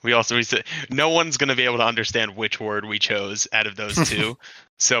 We said no one's going to be able to understand which word we chose out of those two.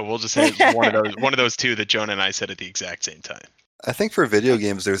 So we'll just say one of those two that Jonah and I said at the exact same time. I think for video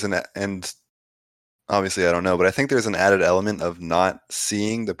games there's and obviously I don't know, but I think there's an added element of not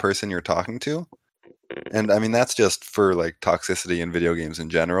seeing the person you're talking to. And I mean, that's just for like toxicity in video games in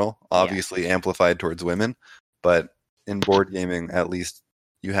general, obviously amplified towards women, but in board gaming, at least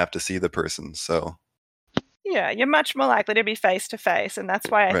you have to see the person. So yeah, you're much more likely to be face to face. And that's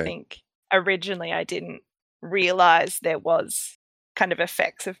why I think originally I didn't realize there was kind of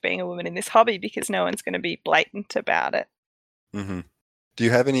effects of being a woman in this hobby, because no one's going to be blatant about it. Mm-hmm. Do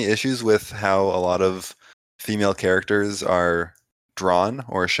you have any issues with how a lot of female characters are drawn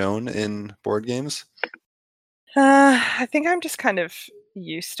or shown in board games? I think I'm just kind of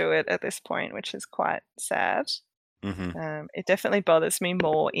used to it at this point, which is quite sad. It definitely bothers me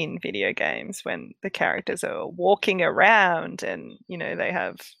more in video games when the characters are walking around and, they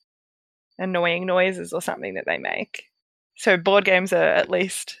have annoying noises or something that they make. So board games are at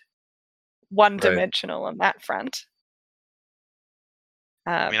least one-dimensional on that front.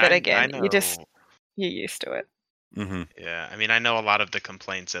 But again, you're used to it. Mm-hmm. Yeah, I mean, I know a lot of the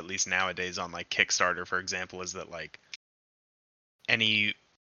complaints, at least nowadays, on like Kickstarter, for example, is that like any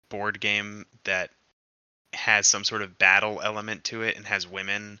board game that has some sort of battle element to it and has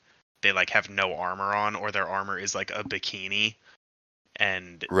women, they like have no armor on, or their armor is like a bikini,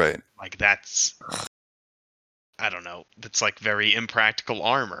 and like that's, I don't know, that's like very impractical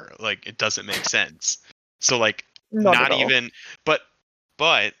armor. Like it doesn't make sense. So like not even, but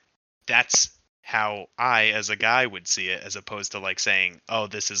that's how I as a guy would see it, as opposed to like saying, oh,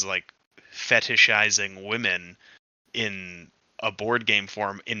 this is like fetishizing women in a board game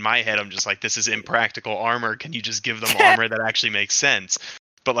form. In my head, I'm just like, this is impractical armor. Can you just give them armor that actually makes sense?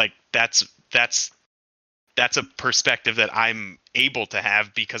 But like that's a perspective that I'm able to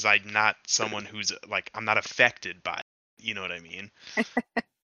have because I'm not someone who's like, I'm not affected by it. You know what I mean?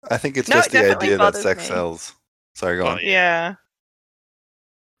 I think it's just the idea that sex sells. Sorry, go on. Yeah.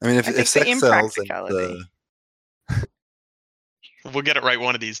 I mean, if sex sells, we'll get it right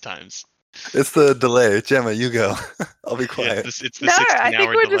one of these times. It's the delay. Gemma, you go. I'll be quiet. It's the 16-hour I think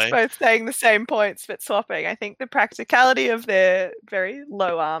we're delay. just both saying the same points but swapping. I think the practicality of their very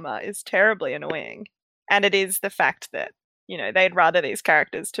low armor is terribly annoying. And it is the fact that, you know, they'd rather these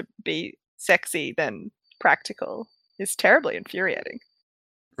characters to be sexy than practical is terribly infuriating.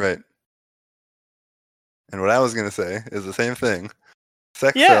 Right. And what I was going to say is the same thing.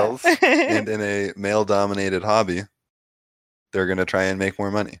 Sex sells, and in a male-dominated hobby, they're going to try and make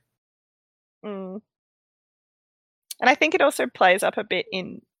more money. Mm. And I think it also plays up a bit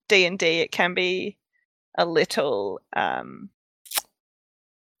in D&D. It can be a little, I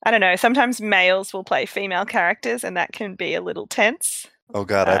don't know, sometimes males will play female characters, and that can be a little tense. Oh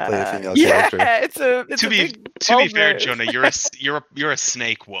God, I play a female character. Yeah, it's to be fair, Jonah, you're a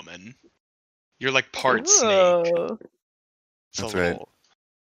snake woman. You're like part snake. That's right.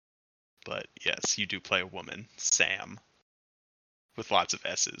 But yes, you do play a woman, Sam, with lots of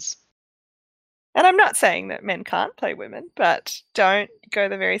S's. And I'm not saying that men can't play women, but don't go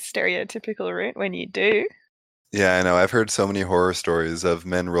the very stereotypical route when you do. Yeah, I know. I've heard so many horror stories of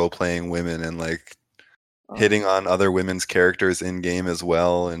men role-playing women and like hitting on other women's characters in game as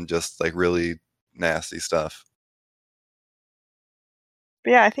well, and just like really nasty stuff.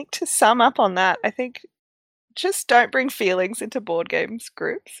 But yeah, I think to sum up on that, I think just don't bring feelings into board games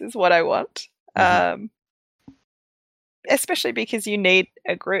groups is what I want. Mm-hmm. Especially because you need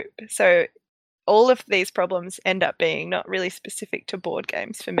a group. So all of these problems end up being not really specific to board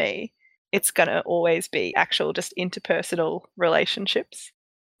games for me. It's going to always be actual just interpersonal relationships.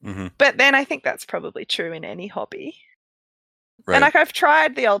 Mm-hmm. But then I think that's probably true in any hobby. Right. And like I've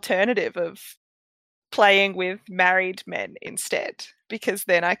tried the alternative of playing with married men instead, because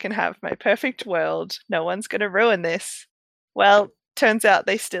then I can have my perfect world. No one's going to ruin this. Well, turns out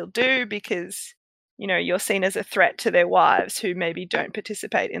they still do, because, you know, you're seen as a threat to their wives who maybe don't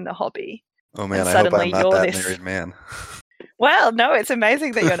participate in the hobby. Oh man, I hope I'm not that married man. Well, no, it's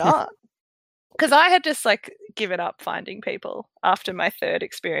amazing that you're not. Because I had just like given up finding people after my third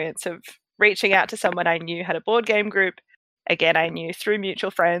experience of reaching out to someone I knew had a board game group. Again, I knew through mutual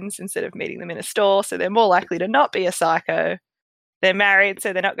friends instead of meeting them in a store, so they're more likely to not be a psycho. They're married,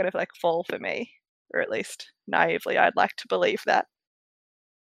 so they're not going to like fall for me, or at least naively, I'd like to believe that.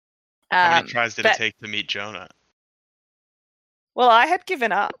 How many tries did it take to meet Jonah? Well, I had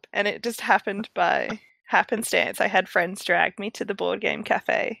given up, and it just happened by happenstance. I had friends drag me to the board game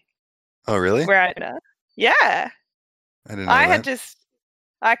cafe. Oh, really? Yeah. I didn't know that. Had just,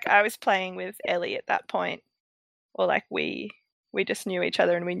 like, I was playing with Ellie at that point, or like we just knew each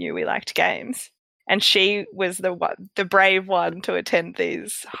other and we knew we liked games. And she was the brave one to attend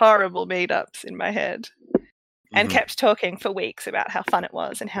these horrible meetups in my head, and kept talking for weeks about how fun it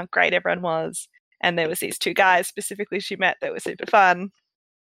was and how great everyone was. And there was these two guys specifically she met that were super fun.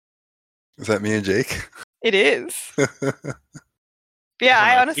 Is that me and Jake? It is. Yeah,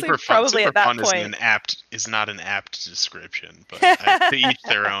 I honestly probably at that point is not an apt description, but to each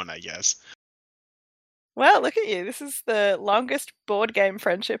their own, I guess. Well, look at you. This is the longest board game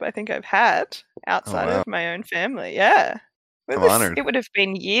friendship I think I've had outside of my own family. Yeah. I'm honored. It would have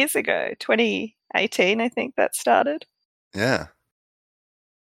been years ago, 2018, I think that started. Yeah.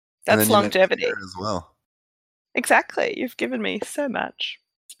 That's longevity as well. Exactly. You've given me so much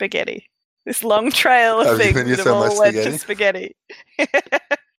spaghetti. This long trail of things that have all led to spaghetti.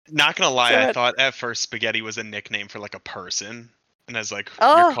 Not gonna lie, I thought at first spaghetti was a nickname for like a person, and I was like,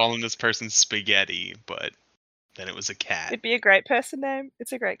 "You're calling this person spaghetti," but Then it was a cat. It'd be a great person name.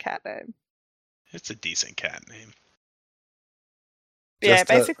 It's a great cat name. It's a decent cat name. Yeah,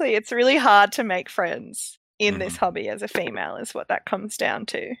 basically, it's really hard to make friends in this hobby as a female, is what that comes down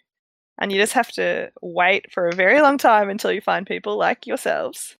to. And you just have to wait for a very long time until you find people like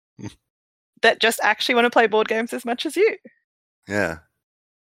yourselves that just actually want to play board games as much as you. Yeah.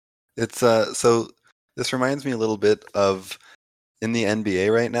 It's so this reminds me a little bit of in the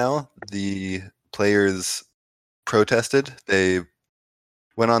NBA right now, the players protested. They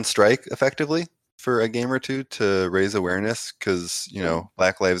went on strike effectively for a game or two to raise awareness because, you know,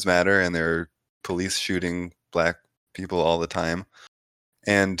 Black Lives Matter and there are police shooting black people all the time.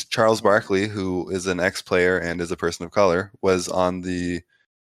 And Charles Barkley, who is an ex-player and is a person of color, was on the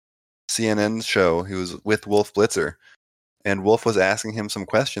CNN show. He was with Wolf Blitzer. And Wolf was asking him some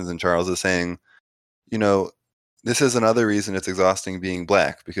questions, and Charles is saying, you know, this is another reason it's exhausting being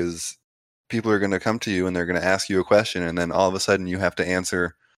black, because people are going to come to you and they're going to ask you a question, and then all of a sudden you have to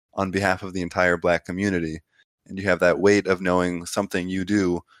answer on behalf of the entire black community. And you have that weight of knowing something you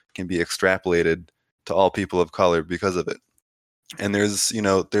do can be extrapolated to all people of color because of it. And there's, you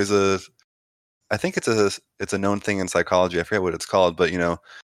know, I think it's a known thing in psychology. I forget what it's called, but, you know,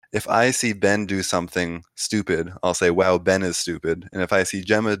 if I see Ben do something stupid, I'll say, wow, Ben is stupid. And if I see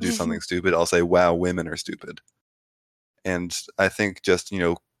Gemma do something stupid, I'll say, wow, women are stupid. And I think just, you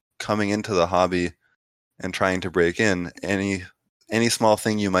know, coming into the hobby and trying to break in, any small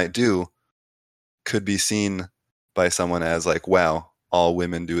thing you might do could be seen by someone as like, wow, all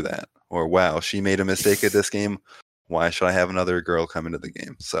women do that. Or wow, she made a mistake at this game. Why should I have another girl come into the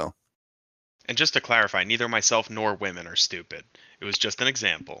game? So. And just to clarify, neither myself nor women are stupid. It was just an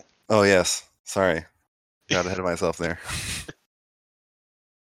example. Oh, yes. Sorry. Got ahead of myself there.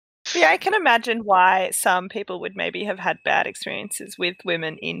 Yeah, I can imagine why some people would maybe have had bad experiences with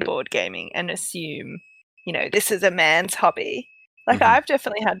women in board gaming and assume, you know, this is a man's hobby. Like, I've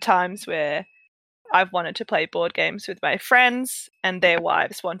definitely had times where I've wanted to play board games with my friends and their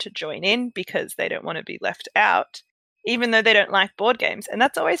wives want to join in because they don't want to be left out, even though they don't like board games. And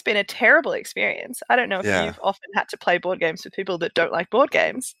that's always been a terrible experience. I don't know if you've often had to play board games with people that don't like board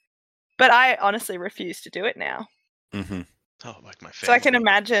games, but I honestly refuse to do it now. Oh, like my family. So I can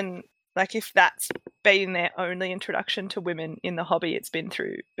imagine, like, if that's been their only introduction to women in the hobby, it's been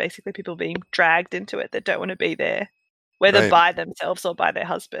through basically people being dragged into it that don't want to be there, whether by themselves or by their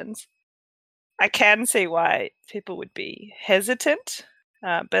husbands. I can see why people would be hesitant,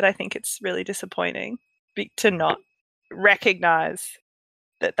 but I think it's really disappointing to not recognize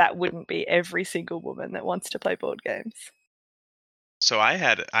that that wouldn't be every single woman that wants to play board games. So I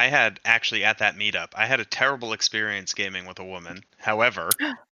had actually at that meetup, I had a terrible experience gaming with a woman. However,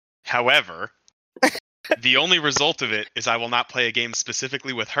 the only result of it is I will not play a game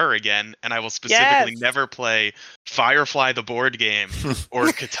specifically with her again, and I will specifically never play Firefly the board game or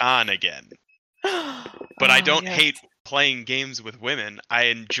Catan again. But I don't hate playing games with women. I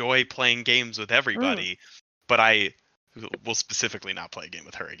enjoy playing games with everybody, but I will specifically not play a game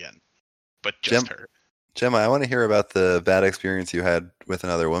with her again. But just her. Gemma, I want to hear about the bad experience you had with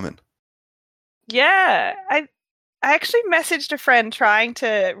another woman. Yeah, I actually messaged a friend trying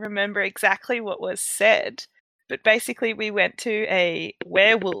to remember exactly what was said, but basically we went to a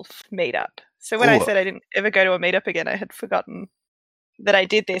werewolf meetup. So when I said I didn't ever go to a meetup again, I had forgotten that I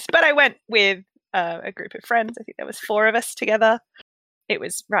did this. But I went with a group of friends. I think there was 4 of us together. It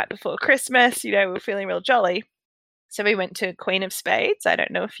was right before Christmas. You know, we were feeling real jolly. So we went to Queen of Spades. I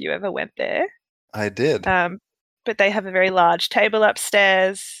don't know if you ever went there. I did. But they have a very large table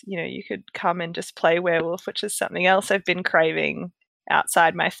upstairs. You know, you could come and just play werewolf, which is something else I've been craving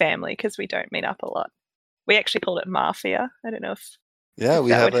outside my family because we don't meet up a lot. We actually called it Mafia. I don't know if we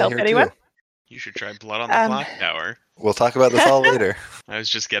have would help anyone. Too. You should try Blood on the Clock Tower. We'll talk about this all later. I was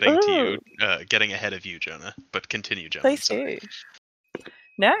just getting to you, getting ahead of you, Jonah. But continue, Jonah. Please do.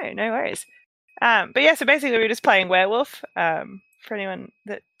 No worries. But yeah, so basically we were just playing werewolf. For anyone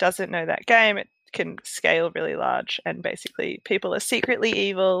that doesn't know that game, it can scale really large, and basically people are secretly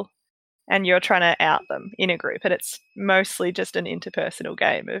evil and you're trying to out them in a group, and it's mostly just an interpersonal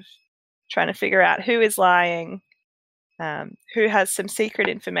game of trying to figure out who is lying, who has some secret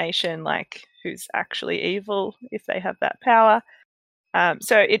information, like who's actually evil if they have that power.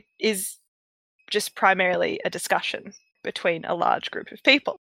 So it is just primarily a discussion between a large group of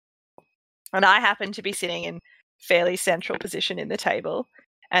people. And I happen to be sitting in fairly central position in the table.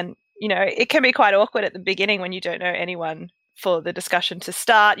 And, you know, it can be quite awkward at the beginning when you don't know anyone for the discussion to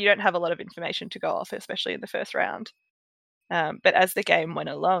start. You don't have a lot of information to go off, especially in the first round. But as the game went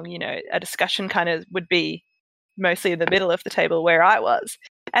along, you know, a discussion kind of would be mostly in the middle of the table where I was.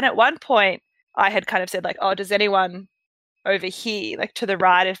 And at one point, I had kind of said like, oh, does anyone over here, like to the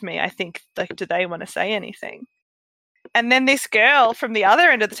right of me, I think, like, do they want to say anything? And then this girl from the other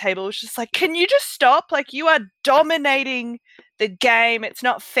end of the table was just like, can you just stop? Like, you are dominating the game. It's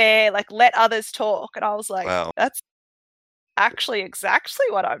not fair. Like, let others talk. And I was like, wow, that's actually exactly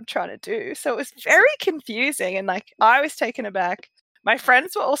what I'm trying to do. So it was very confusing. And like, I was taken aback. My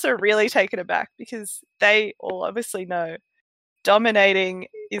friends were also really taken aback because they all obviously know dominating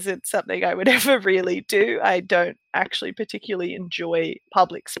isn't something I would ever really do. I don't actually particularly enjoy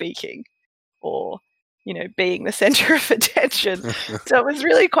public speaking or, you know, being the center of attention. So it was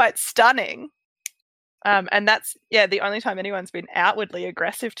really quite stunning. And that's, the only time anyone's been outwardly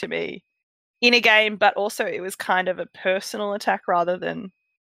aggressive to me in a game, but also it was kind of a personal attack rather than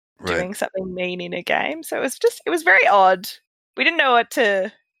doing something mean in a game. So it was very odd. We didn't know what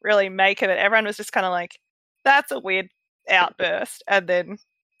to really make of it. Everyone was just kind of like, that's a weird outburst, and then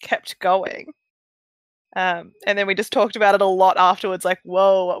kept going. And then we just talked about it a lot afterwards, like,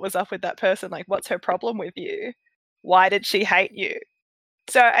 whoa, what was up with that person? Like, what's her problem with you? Why did she hate you?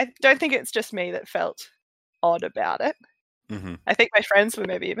 So I don't think it's just me that felt odd about it. Mm-hmm. I think my friends were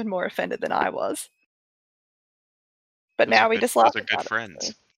maybe even more offended than I was. But now we just laugh about it. Those are good friends.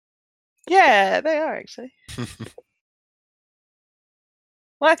 So. Yeah, they are actually.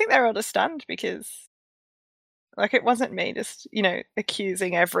 Well, I think they were all just stunned because, like, it wasn't me just, you know,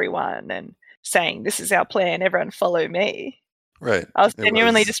 accusing everyone and saying, this is our plan, everyone follow me. Right. I was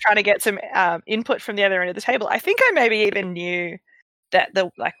genuinely just trying to get some input from the other end of the table. I think I maybe even knew that the,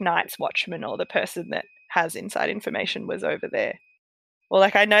 like, Night's Watchman or the person that has inside information was over there. Well,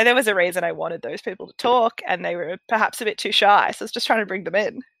 like, I know there was a reason I wanted those people to talk, and they were perhaps a bit too shy, so I was just trying to bring them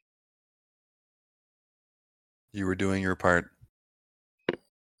in. You were doing your part.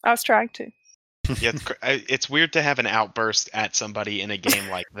 I was trying to. Yeah, it's weird to have an outburst at somebody in a game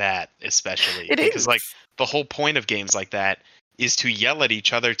like that, especially. Because, like, the whole point of games like that is to yell at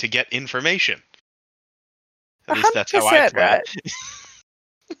each other to get information. At least that's how I play it.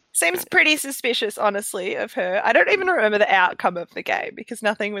 Seems pretty suspicious, honestly, of her. I don't even remember the outcome of the game because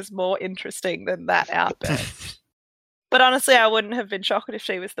nothing was more interesting than that outburst. But honestly, I wouldn't have been shocked if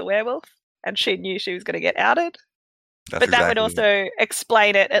she was the werewolf and she knew she was going to get outed. But that would also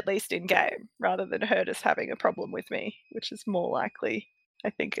explain it, at least in game, rather than her just having a problem with me, which is more likely,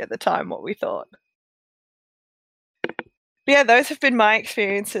 I think, at the time, what we thought. But yeah, those have been my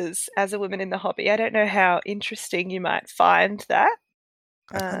experiences as a woman in the hobby. I don't know how interesting you might find that.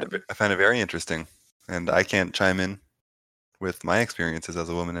 I find it very interesting, and I can't chime in with my experiences as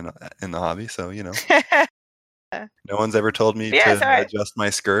a woman in the hobby, so, you know. No one's ever told me to adjust my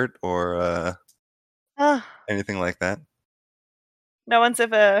skirt or anything like that. No one's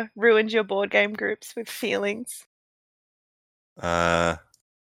ever ruined your board game groups with feelings? No.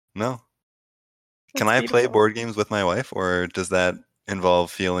 Can I play board games with my wife, or does that involve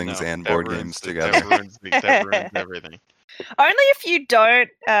feelings and board games together? That ruins everything. Only if you don't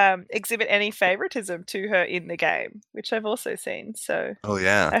exhibit any favoritism to her in the game, which I've also seen. So oh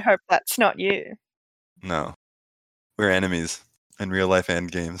yeah, I hope that's not you. No, we're enemies in real life and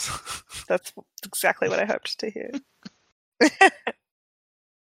games. That's exactly what I hoped to hear.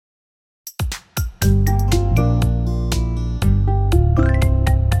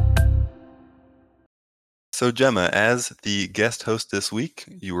 So Gemma, as the guest host this week,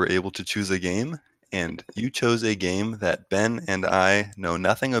 you were able to choose a game, and you chose a game that Ben and I know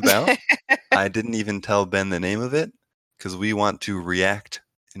nothing about. I didn't even tell Ben the name of it because we want to react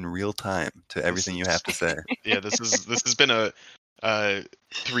in real time to everything you have to say. Yeah, this has been a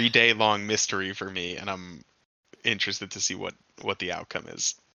 3-day long mystery for me, and I'm interested to see what the outcome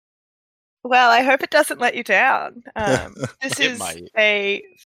is. Well, I hope it doesn't let you down. This is a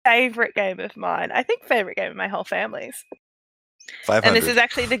favorite game of mine. I think favorite game of my whole family's. 500. And this is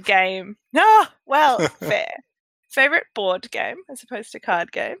actually the game. No, well, fair. Favorite board game as opposed to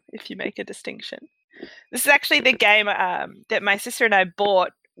card game, if you make a distinction. This is actually the game that my sister and I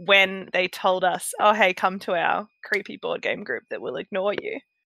bought when they told us, oh, hey, come to our creepy board game group that will ignore you.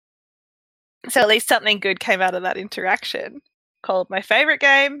 So at least something good came out of that interaction, called my favorite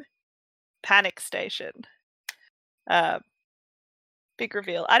game, Panic Station. Big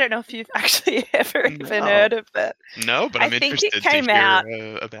reveal. I don't know if you've actually ever even heard of it. No, but I'm interested to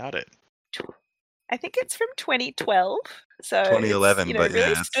hear about it. I think it's from 2012. So 2011, but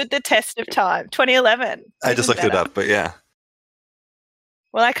really stood the test of time. 2011. I just looked it up, but yeah.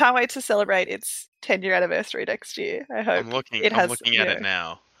 Well, I can't wait to celebrate its 10-year anniversary next year. I hope I'm looking at it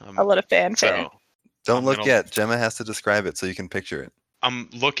now. A lot of fanfare. Don't look yet. Gemma has to describe it so you can picture it. I'm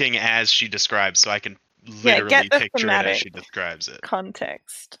looking as she describes, so I can literally picture it as she describes it.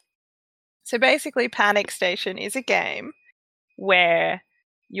 Context. So basically, Panic Station is a game where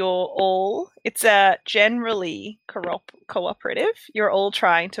it's a generally cooperative. You're all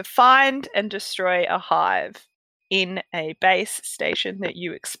trying to find and destroy a hive in a base station that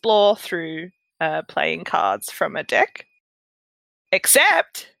you explore through playing cards from a deck.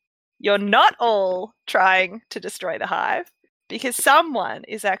 Except you're not all trying to destroy the hive because someone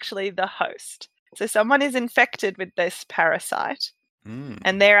is actually the host. So someone is infected with this parasite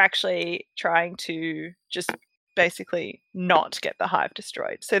and they're actually trying to just basically not get the hive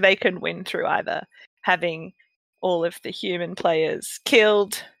destroyed. So they can win through either having all of the human players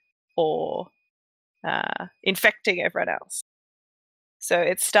killed or infecting everyone else. So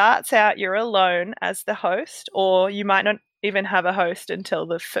it starts out you're alone as the host, or you might not even have a host until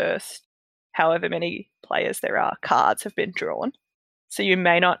the first however many players there are cards have been drawn. So you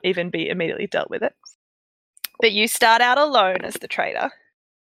may not even be immediately dealt with it. But you start out alone as the trader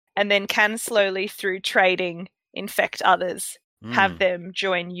and then can slowly through trading infect others, have them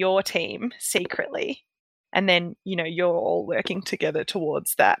join your team secretly, and then, you're all working together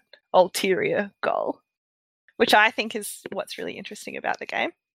towards that ulterior goal, which I think is what's really interesting about the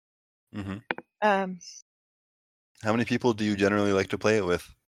game. Mm-hmm. How many people do you generally like to play it with?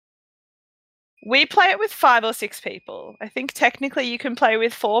 We play it with 5 or 6 people. I think technically you can play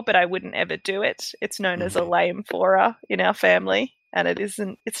with 4, but I wouldn't ever do it. It's known as a lame 4er in our family, and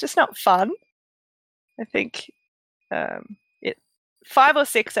it's just not fun. I think 5 or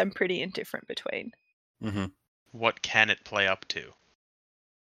 6 I'm pretty indifferent between. Mm-hmm. What can it play up to?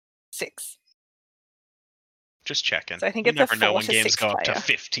 6. Just checking. So I think you never know when games go up to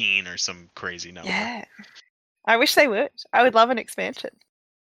 15 or some crazy number. Yeah. I wish they would. I would love an expansion.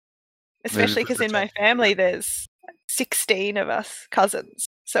 Especially because in my family there's 16 of us cousins.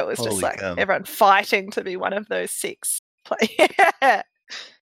 So it was just everyone fighting to be one of those 6. Yeah.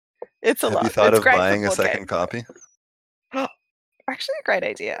 It's a lot. Have you thought of buying a second copy? Actually, a great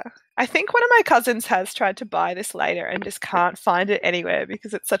idea. I think one of my cousins has tried to buy this later and just can't find it anywhere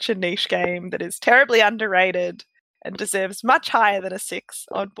because it's such a niche game that is terribly underrated and deserves much higher than a 6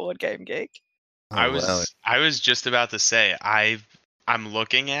 on Board Game Geek. I was just about to say I'm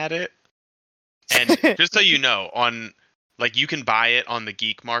looking at it, and just so you know, you can buy it on the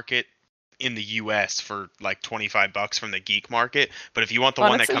Geek Market in the US for like $25 from the Geek Market, but if you want the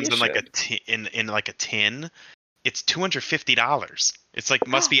one that comes in like a tin, it's $250. It's like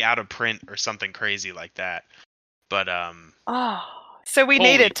must be out of print or something crazy like that. But so we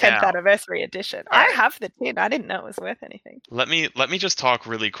need a 10th anniversary edition. I have the tin. I didn't know it was worth anything. Let me just talk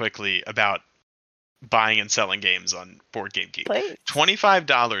really quickly about buying and selling games on Board Game Geek. Please.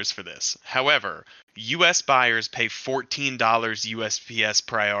 $25 for this. However, US buyers pay $14 USPS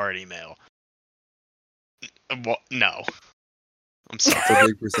priority mail. Well, no. I'm sorry. That's a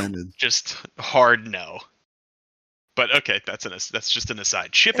big percentage. Just hard no. But okay, that's just an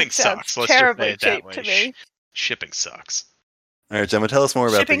aside. Shipping sucks. Let's just say it that way. To me. Shipping sucks. All right, Gemma, tell us more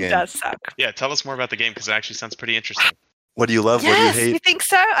about the game. Shipping does suck. Yeah, tell us more about the game because it actually sounds pretty interesting. What do you love? Yes, what do you hate? You think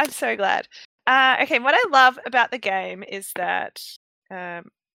so? I'm so glad. Okay, what I love about the game is that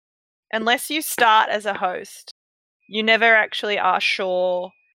unless you start as a host, you never actually are sure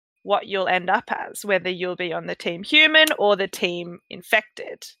what you'll end up as, whether you'll be on the team human or the team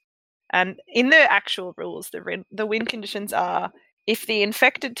infected. And in the actual rules, the win conditions are if the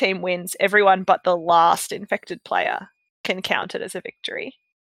infected team wins, everyone but the last infected player can count it as a victory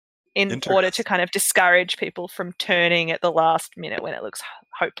in order to kind of discourage people from turning at the last minute when it looks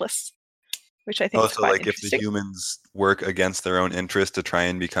hopeless, which I think is quite interesting. If the humans work against their own interest to try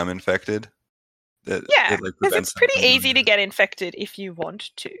and become infected? Because it's pretty easy to get infected if you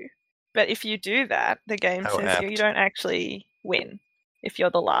want to. But if you do that, the game says you don't actually win if you're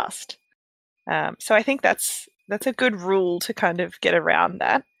the last. So I think that's a good rule to kind of get around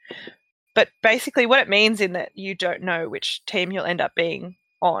that. But basically what it means in that you don't know which team you'll end up being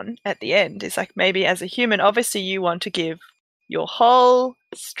on at the end is like maybe as a human, obviously you want to give your whole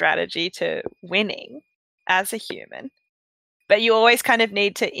strategy to winning as a human. But you always kind of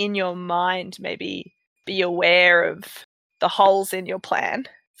need to, in your mind, maybe be aware of the holes in your plan.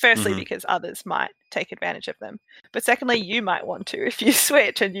 Firstly, because others might take advantage of them. But secondly, you might want to if you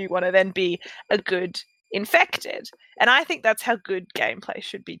switch and you want to then be a good infected. And I think that's how good gameplay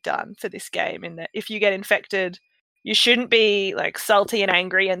should be done for this game, in that if you get infected, you shouldn't be like salty and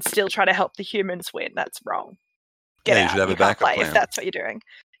angry and still try to help the humans win. That's wrong. Get out. You should have a backup plan. If that's what you're doing.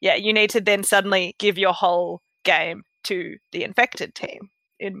 Yeah, you need to then suddenly give your whole game to the infected team,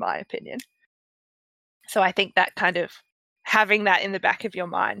 in my opinion. So I think that kind of having that in the back of your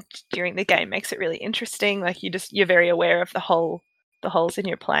mind during the game makes it really interesting. Like you're very aware of the whole the holes in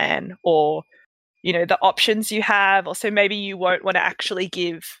your plan, or the options you have. Also, maybe you won't want to actually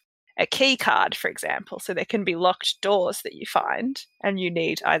give a key card, for example. So there can be locked doors that you find, and you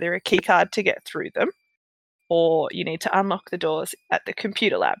need either a key card to get through them, or you need to unlock the doors at the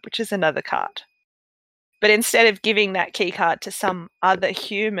computer lab, which is another card. But instead of giving that key card to some other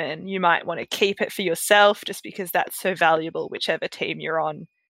human, you might want to keep it for yourself, just because that's so valuable, whichever team you're on.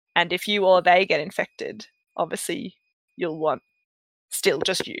 And if you or they get infected, obviously you'll want still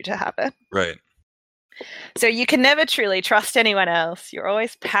just you to have it. Right. So you can never truly trust anyone else. You're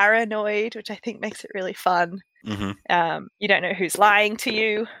always paranoid, which I think makes it really fun. Mm-hmm. You don't know who's lying to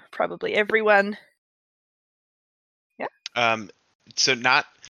you. Probably everyone. Yeah. So not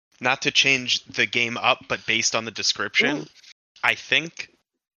to change the game up, but based on the description, ooh, I think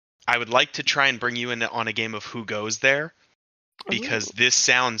I would like to try and bring you in on a game of Who Goes There, because ooh, this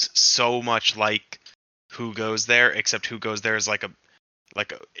sounds so much like Who Goes There, except Who Goes There is like a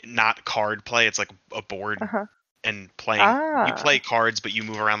not card play. It's like a board and playing. You play cards, but you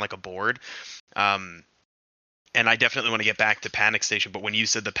move around like a board. And I definitely want to get back to Panic Station, but when you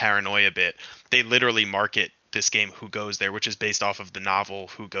said the paranoia bit, they literally market this game Who Goes There, which is based off of the novel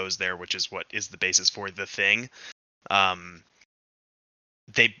Who Goes There, which is what is the basis for The Thing.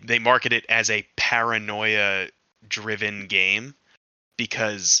 They market it as a paranoia driven game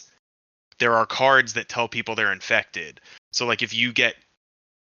because there are cards that tell people they're infected. So like if you get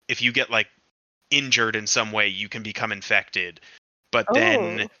like injured in some way, you can become infected. But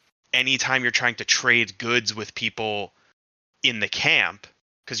then anytime you're trying to trade goods with people in the camp,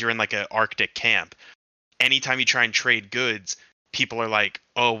 because you're in like an Arctic camp, anytime you try and trade goods, people are like,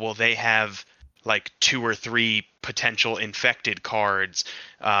 oh, well, they have like 2 or 3 potential infected cards,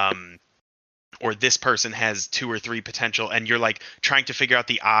 or this person has 2 or 3 potential, and you're like trying to figure out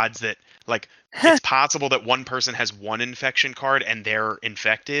the odds that like it's possible that one person has 1 infection card and they're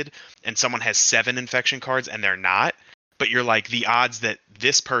infected, and someone has 7 infection cards and they're not. But you're like, the odds that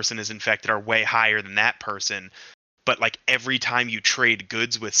this person is infected are way higher than that person. But like every time you trade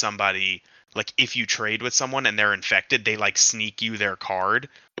goods with somebody, like if you trade with someone and they're infected, they like sneak you their card.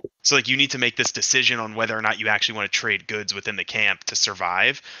 So like you need to make this decision on whether or not you actually want to trade goods within the camp to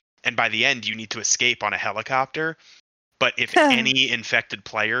survive. And by the end, you need to escape on a helicopter. But if any infected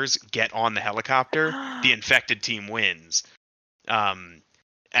players get on the helicopter, the infected team wins.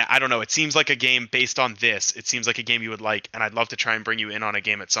 I don't know. It seems like a game based on this. It seems like a game you would like, and I'd love to try and bring you in on a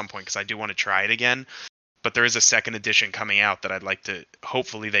game at some point because I do want to try it again. But there is a second edition coming out that I'd like to.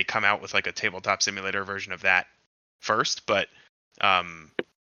 Hopefully, they come out with like a tabletop simulator version of that first. But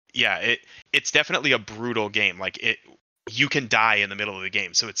yeah, it's definitely a brutal game. Like you can die in the middle of the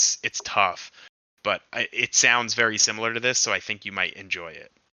game, so it's tough. But it sounds very similar to this, so I think you might enjoy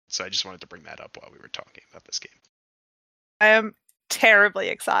it. So I just wanted to bring that up while we were talking about this game. I am terribly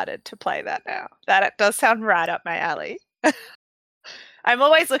excited to play that now. That does sound right up my alley. I'm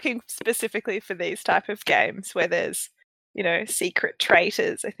always looking specifically for these type of games where there's, secret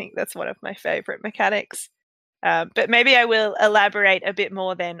traitors. I think that's one of my favorite mechanics. But maybe I will elaborate a bit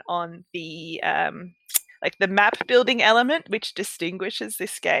more then on the the map building element, which distinguishes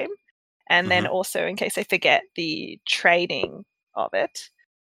this game. And then also, in case I forget, the trading of it.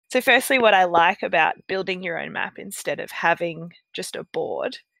 So firstly, what I like about building your own map instead of having just a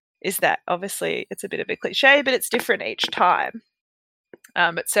board is that obviously it's a bit of a cliche, but it's different each time.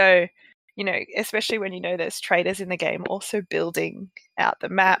 But so, especially when there's traders in the game, also building out the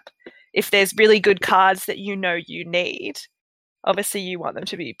map. If there's really good cards that you need, obviously you want them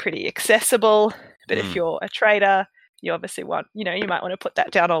to be pretty accessible. But if you're a trader, you obviously want, you might want to put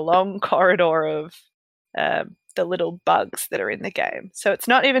that down a long corridor of the little bugs that are in the game. So it's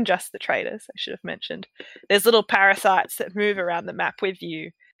not even just the traders, I should have mentioned. There's little parasites that move around the map with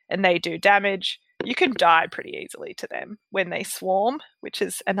you and they do damage. You can die pretty easily to them when they swarm, which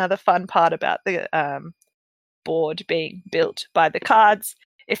is another fun part about the board being built by the cards.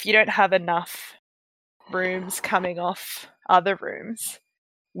 If you don't have enough rooms coming off other rooms,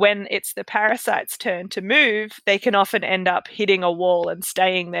 when it's the parasite's turn to move, they can often end up hitting a wall and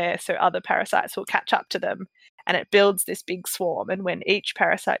staying there, so other parasites will catch up to them, and it builds this big swarm. And when each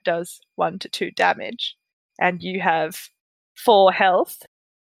parasite does 1 to 2 damage, and you have 4 health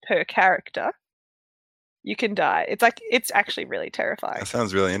per character, you can die. It's actually really terrifying. That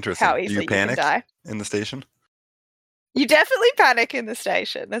sounds really interesting. How easily you panic you can die. In the station? You definitely panic in the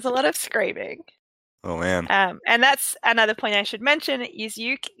station. There's a lot of screaming. Oh man. And that's another point I should mention is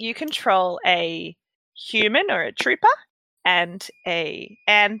you control a human or a trooper and an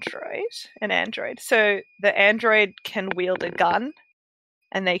android. So the android can wield a gun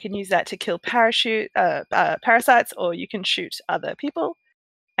and they can use that to kill parasites, or you can shoot other people.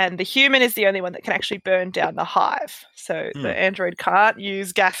 And the human is the only one that can actually burn down the hive. So the android can't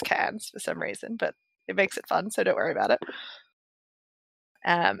use gas cans for some reason, but it makes it fun, so don't worry about it.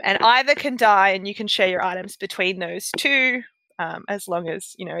 And either can die, and you can share your items between those two, as long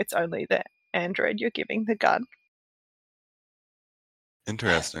as, it's only the android you're giving the gun.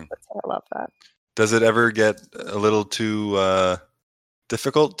 Interesting. I love that. Does it ever get a little too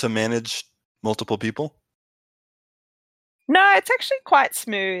difficult to manage multiple people? No, it's actually quite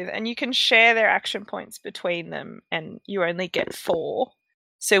smooth, and you can share their action points between them, and you only get 4.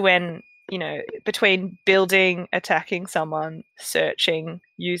 So when, between building, attacking someone, searching,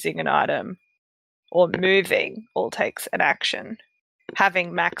 using an item, or moving all takes an action,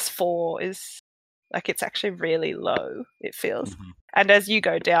 having max 4 is, it's actually really low, it feels. Mm-hmm. And as you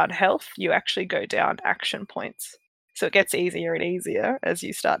go down health, you actually go down action points. So it gets easier and easier as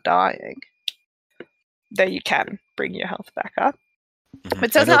you start dying. Though you can bring your health back up. Mm-hmm.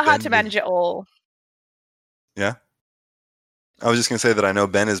 But so it's not hard to manage it all. Yeah. I was just going to say that I know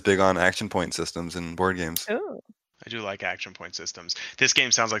Ben is big on action point systems in board games. Ooh. I do like action point systems. This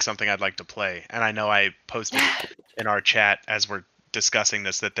game sounds like something I'd like to play. And I know I posted in our chat as we're discussing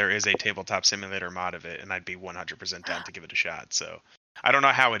this that there is a tabletop simulator mod of it, and I'd be 100% down to give it a shot. So I don't know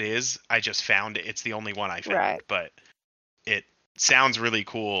how it is. I just found it. It's the only one I found. Right. But it sounds really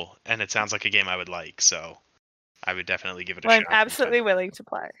cool, and it sounds like a game I would like, so I would definitely give it a shot. I'm absolutely willing to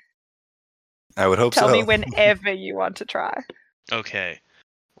play. I would hope so. Tell me whenever you want to try. Okay.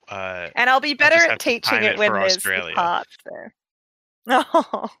 And I'll be better at teaching it when there's the parts there.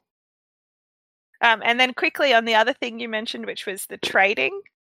 Oh. And then quickly on the other thing you mentioned, which was the trading.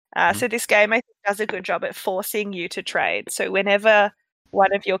 So this game, I think, does a good job at forcing you to trade. So whenever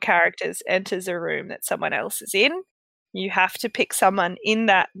one of your characters enters a room that someone else is in, you have to pick someone in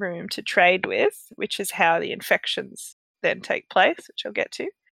that room to trade with, which is how the infections then take place, which I'll get to.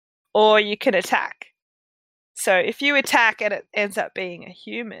 Or you can attack. So if you attack and it ends up being a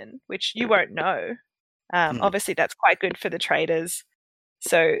human, which you won't know, obviously that's quite good for the traders.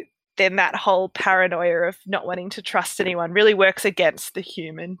 So then that whole paranoia of not wanting to trust anyone really works against the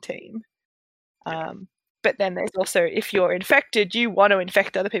human team. But then there's also, if you're infected, you want to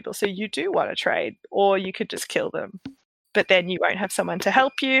infect other people, so you do want to trade, or you could just kill them. But then you won't have someone to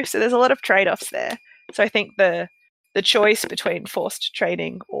help you, so there's a lot of trade-offs there. So I think the choice between forced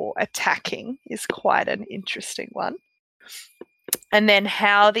trading or attacking is quite an interesting one. And then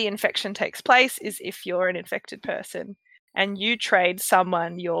how the infection takes place is if you're an infected person and you trade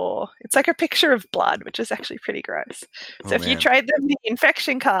someone it's like a picture of blood, which is actually pretty gross. So if you trade them the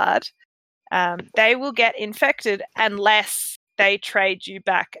infection card, they will get infected unless they trade you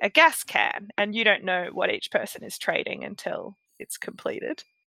back a gas can, and you don't know what each person is trading until it's completed.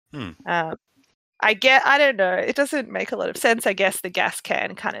 I don't know. It doesn't make a lot of sense. I guess the gas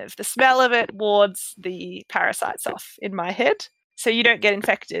can, kind of the smell of it wards the parasites off in my head. So you don't get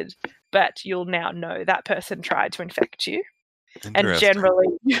infected, but you'll now know that person tried to infect you. And generally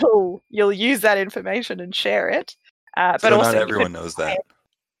you'll use that information and share it. But so also not everyone knows that.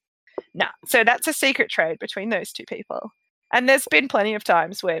 No. So that's a secret trade between those two people. And there's been plenty of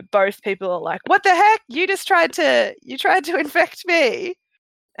times where both people are like, what the heck? You tried to infect me.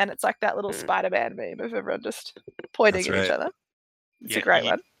 And it's like that little Spider-Man meme of everyone just pointing at each other. It's a great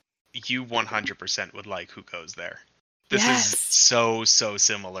one. You 100% would like Who Goes There. This is so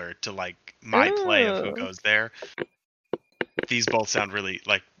similar to like my play of Who Goes There. These both sound really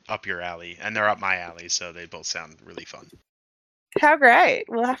like up your alley, and they're up my alley, so they both sound really fun. How great.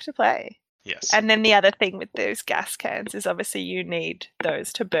 We'll have to play. Yes. And then the other thing with those gas cans is obviously you need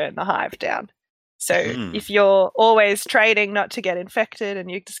those to burn the hive down. So if you're always trading not to get infected and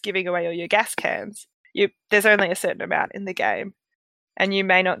you're just giving away all your gas cans, there's only a certain amount in the game, and you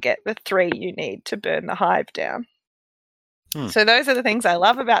may not get the 3 you need to burn the hive down. So those are the things I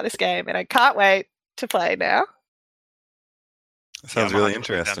love about this game, and I can't wait to play now. Sounds really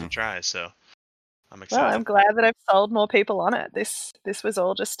interesting. To try, so I'm excited. Well, I'm glad that I've sold more people on it. This was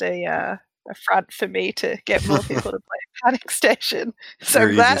all just a front for me to get more people to play Panic Station. So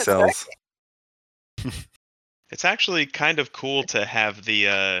I'm glad it's working. It's actually kind of cool to have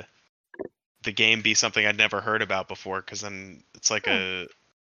the game be something I'd never heard about before, because then it's like I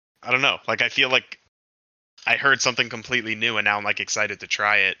don't know, like I feel like I heard something completely new and now I'm like excited to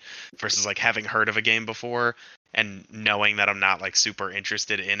try it, versus like having heard of a game before and knowing that I'm not like super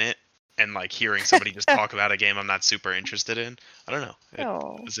interested in it, and like hearing somebody just talk about a game I'm not super interested in. I don't know.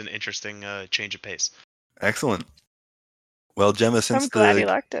 It was an interesting change of pace. Excellent. Well, Gemma, I'm glad you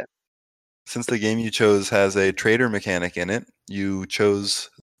liked it. since the game you chose has a trader mechanic in it, you chose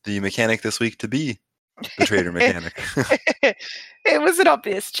the mechanic this week to be the trader mechanic. It was an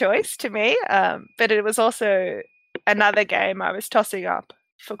obvious choice to me, but it was also another game I was tossing up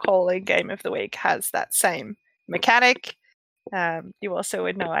for calling Game of the Week has that same mechanic. You also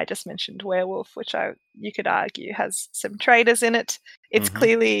would know I just mentioned Werewolf, which you could argue has some traders in it. It's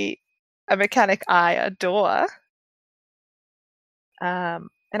clearly a mechanic I adore.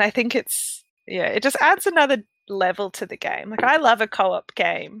 And I think it just adds another level to the game. Like, I love a co-op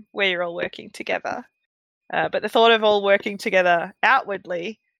game where you're all working together. But the thought of all working together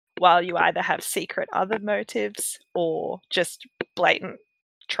outwardly while you either have secret other motives or just blatant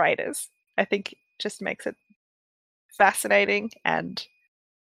traitors, I think just makes it fascinating and,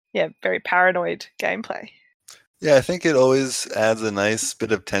 very paranoid gameplay. Yeah, I think it always adds a nice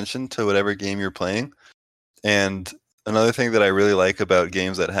bit of tension to whatever game you're playing. And another thing that I really like about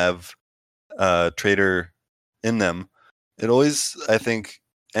games that have traitor in them, it always, I think,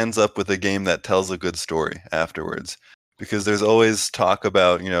 ends up with a game that tells a good story afterwards, because there's always talk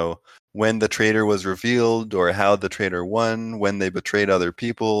about, when the traitor was revealed or how the traitor won, when they betrayed other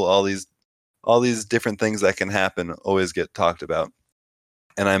people, all these different things that can happen always get talked about.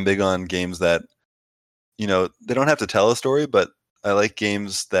 And I'm big on games that, they don't have to tell a story, but I like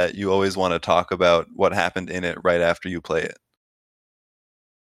games that you always want to talk about what happened in it right after you play it.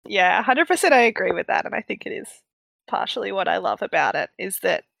 Yeah, 100% I agree with that. And I think it is partially what I love about it, is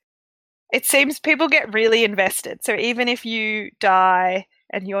that it seems people get really invested. So even if you die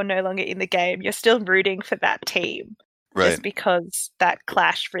and you're no longer in the game, you're still rooting for that team. Right. Just because that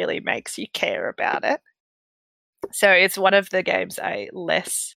clash really makes you care about it. So it's one of the games I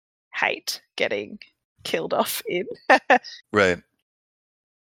less hate getting killed off in. Right.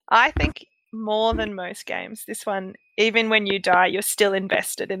 I think more than most games, this one, even when you die, you're still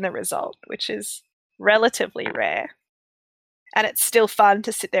invested in the result, which is relatively rare. And it's still fun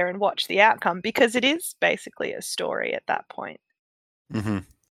to sit there and watch the outcome because it is basically a story at that point. Mm-hmm.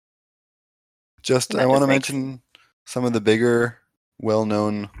 I want to mention some of the bigger,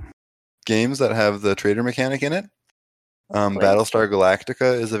 well-known games that have the trader mechanic in it. Battlestar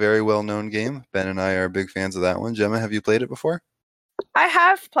Galactica is a very well-known game. Ben and I are big fans of that one. Gemma, have you played it before? I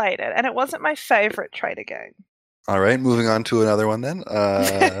have played it, and it wasn't my favorite trader game. All right, moving on to another one then.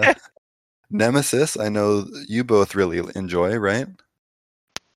 Nemesis, I know you both really enjoy, right?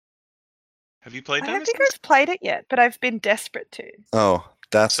 Have you played Nemesis? I don't think I've played it yet, but I've been desperate to. Oh,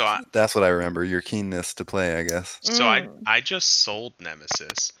 that's what I remember. Your keenness to play, I guess. So I just sold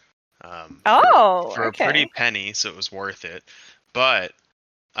Nemesis. For a pretty penny, so it was worth it. But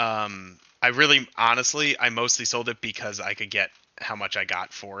I really, honestly, I mostly sold it because I could get how much I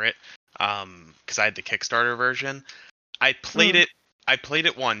got for it. Because I had the Kickstarter version. I played it. I played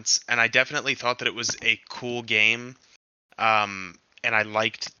it once, and I definitely thought that it was a cool game. And I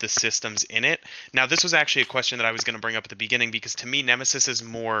liked the systems in it. Now, this was actually a question that I was going to bring up at the beginning, because to me, Nemesis is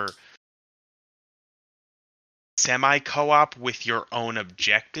more semi-co-op with your own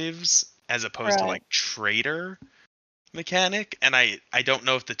objectives as opposed to like trader mechanic. And I don't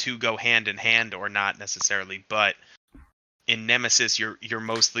know if the two go hand in hand or not necessarily, but in Nemesis, you're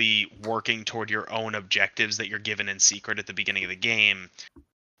mostly working toward your own objectives that you're given in secret at the beginning of the game.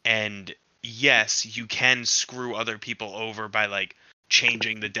 And yes, you can screw other people over by like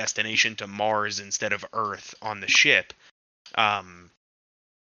changing the destination to Mars instead of Earth on the ship.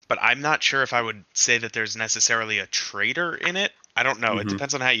 But I'm not sure if I would say that there's necessarily a traitor in it. I don't know. Mm-hmm. It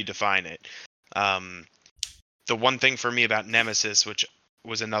depends on how you define it. The one thing for me about Nemesis, which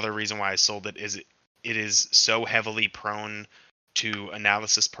was another reason why I sold it, is it is so heavily prone to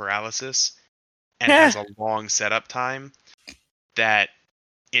analysis paralysis and has a long setup time that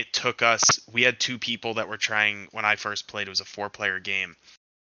it took us, we had two people that were trying, when I first played, it was a 4-player game,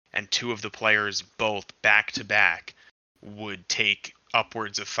 and two of the players, both back to back, would take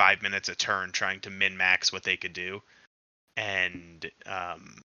upwards of 5 minutes a turn trying to min-max what they could do. And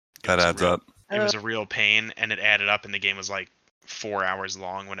that adds up. It was a real pain, and it added up, and the game was like 4 hours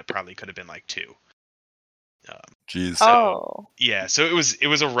long when it probably could have been like 2. Jeez. So it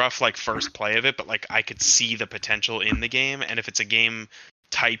was a rough like first play of it, but like I could see the potential in the game, and if it's a game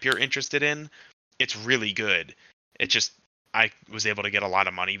type you're interested in, it's really good. It just, I was able to get a lot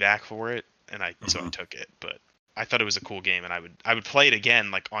of money back for it, and so I took it. But I thought it was a cool game, and I would play it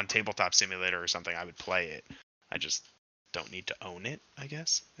again, like on Tabletop Simulator or something. I would play it. I just don't need to own it, I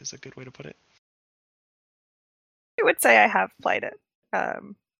guess, is a good way to put it. I would say I have played it.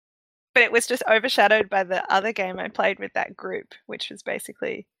 But it was just overshadowed by the other game I played with that group, which was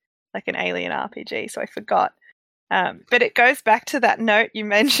basically like an alien RPG, so I forgot. But it goes back to that note you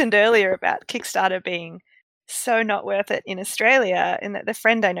mentioned earlier about Kickstarter being so not worth it in Australia, in that the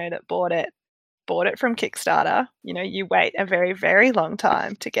friend I know that bought it from Kickstarter. You know, you wait a very, very long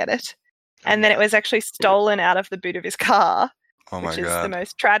time to get it. And then it was actually stolen out of the boot of his car, which is the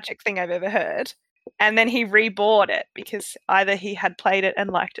most tragic thing I've ever heard. And then he rebought it because either he had played it and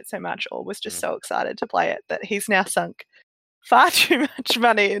liked it so much or was just so excited to play it that he's now sunk far too much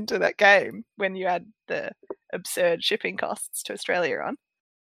money into that game when you add the absurd shipping costs to Australia on.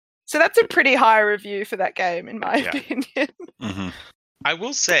 So that's a pretty high review for that game, in my opinion. Mm-hmm. I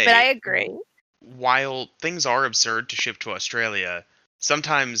will say... But I agree. While things are absurd to ship to Australia,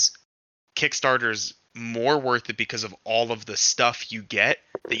 sometimes Kickstarter's more worth it because of all of the stuff you get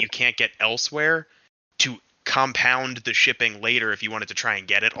that you can't get elsewhere to compound the shipping later if you wanted to try and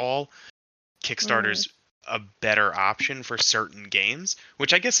get it all. Kickstarter's a better option for certain games,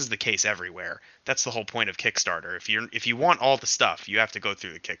 which I guess is the case everywhere. That's the whole point of Kickstarter. If you want all the stuff, you have to go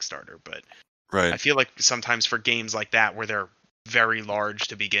through the Kickstarter. But I feel like sometimes for games like that where they're very large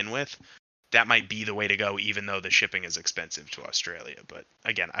to begin with, that might be the way to go, even though the shipping is expensive to Australia. But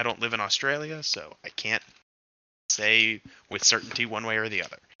again, I don't live in Australia, so I can't say with certainty one way or the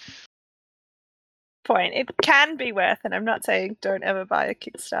other. Point. It can be worth, and I'm not saying don't ever buy a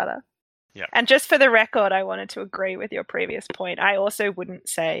Kickstarter. Yeah. And just for the record, I wanted to agree with your previous point. I also wouldn't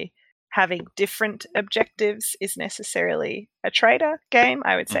say having different objectives is necessarily a trader game.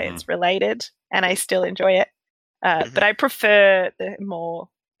 I would say it's related, and I still enjoy it. But I prefer the more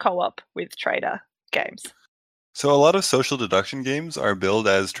co-op with trader games. So a lot of social deduction games are billed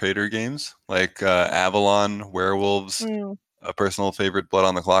as trader games, like Avalon, Werewolves, a personal favorite, Blood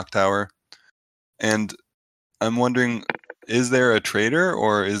on the Clocktower. And I'm wondering, is there a trader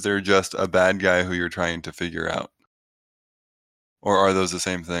or is there just a bad guy who you're trying to figure out? Or are those the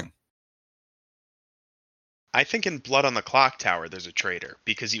same thing? I think in Blood on the Clocktower there's a trader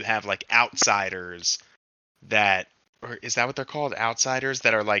because you have like outsiders that, or is that what they're called? Outsiders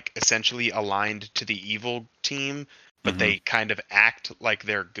that are like essentially aligned to the evil team, but they kind of act like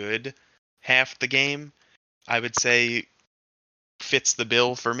they're good half the game. I would say fits the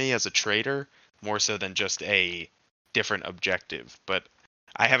bill for me as a trader more so than just a different objective. But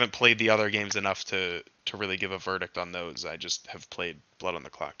I haven't played the other games enough to really give a verdict on those. I just have played Blood on the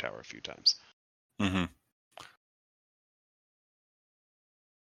Clocktower a few times.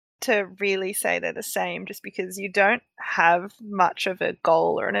 To really say they're the same, just because you don't have much of a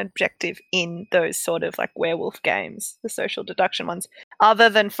goal or an objective in those sort of like werewolf games, the social deduction ones, other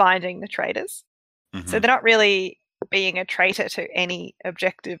than finding the traitors. So they're not really being a traitor to any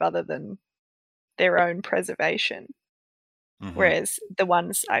objective other than their own preservation. Whereas the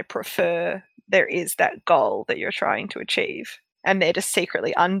ones I prefer, there is that goal that you're trying to achieve, and they're just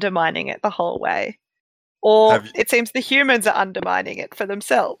secretly undermining it the whole way. Or it seems the humans are undermining it for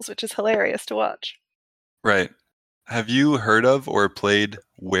themselves, which is hilarious to watch. Right. Have you heard of or played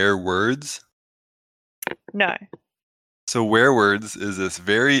Werewords? No. So Werewords is this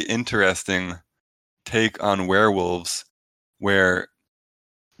very interesting take on werewolves where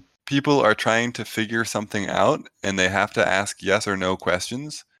people are trying to figure something out and they have to ask yes or no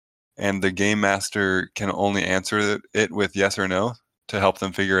questions, and the game master can only answer it with yes or no to help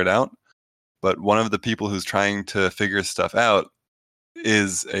them figure it out. But one of the people who's trying to figure stuff out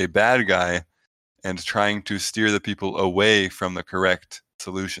is a bad guy and trying to steer the people away from the correct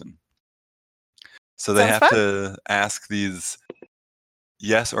solution. So they have to ask these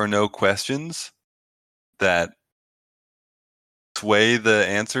yes or no questions that sway the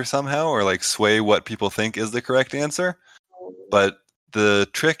answer somehow, or like sway what people think is the correct answer. But the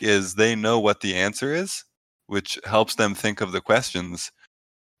trick is they know what the answer is, which helps them think of the questions.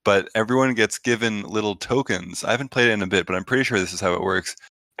 But everyone gets given little tokens. I haven't played it in a bit, but I'm pretty sure this is how it works.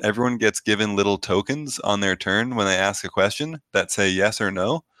 Everyone gets given little tokens on their turn when they ask a question that say yes or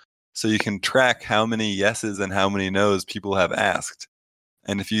no. So you can track how many yeses and how many nos people have asked.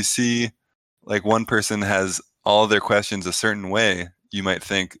 And if you see like one person has all their questions a certain way, you might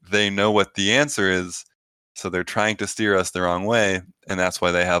think they know what the answer is, so they're trying to steer us the wrong way, and that's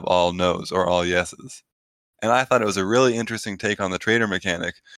why they have all no's or all yeses. And I thought it was a really interesting take on the trader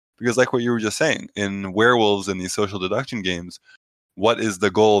mechanic, because like what you were just saying, in werewolves and these social deduction games, what is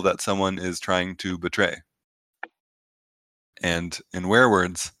the goal that someone is trying to betray? And in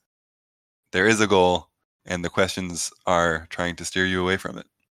Werewords, there is a goal, and the questions are trying to steer you away from it.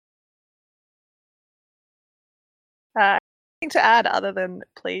 Anything to add other than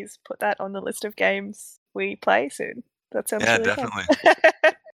please put that on the list of games we play soon? That sounds really definitely.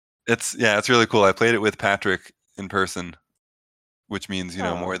 Fun. It's really cool. I played it with Patrick in person, which means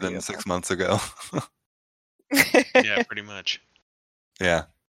more than 6 months ago. Yeah, pretty much. Yeah.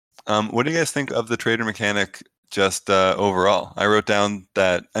 What do you guys think of the trader mechanic just overall? I wrote down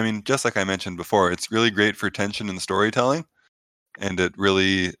that, I mean, just like I mentioned before, it's really great for tension and storytelling, and it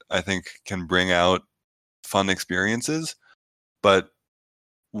really, I think, can bring out fun experiences. But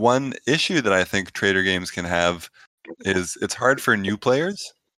one issue that I think trader games can have is it's hard for new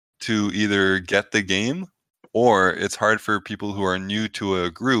players to either get the game, or it's hard for people who are new to a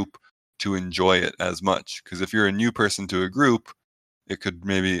group to enjoy it as much. Because if you're a new person to a group, it could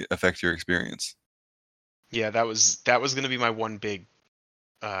maybe affect your experience. Yeah, that was going to be my one big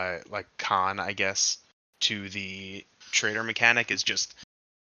like con, I guess, to the trader mechanic, is just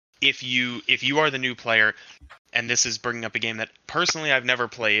if you are the new player, and this is bringing up a game that personally I've never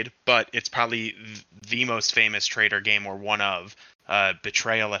played, but it's probably the most famous trader game, or one of,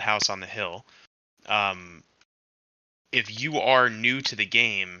 Betrayal at House on the Hill. If you are new to the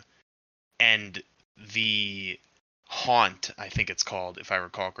game, and the haunt, I think it's called, if I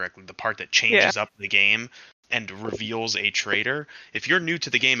recall correctly, the part that changes up the game and reveals a traitor, if you're new to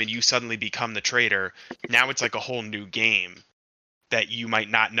the game and you suddenly become the traitor, now it's like a whole new game that you might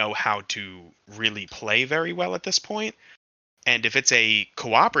not know how to really play very well at this point. And if it's a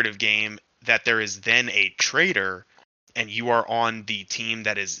cooperative game that there is then a traitor, and you are on the team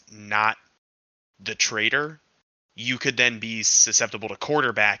that is not the traitor, you could then be susceptible to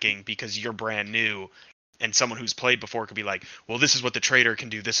quarterbacking because you're brand new, and someone who's played before could be like, well, this is what the traitor can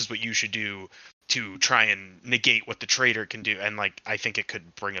do, this is what you should do to try and negate what the traitor can do. And like, I think it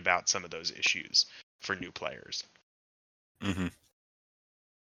could bring about some of those issues for new players. Mm-hmm.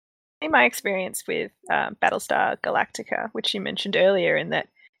 In my experience with Battlestar Galactica, which you mentioned earlier, in that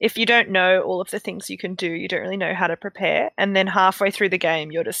if you don't know all of the things you can do, you don't really know how to prepare. And then halfway through the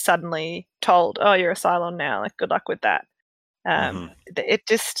game, you're just suddenly told, oh, you're a Cylon now. Like, good luck with that. It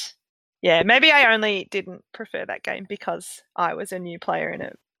just, maybe I only didn't prefer that game because I was a new player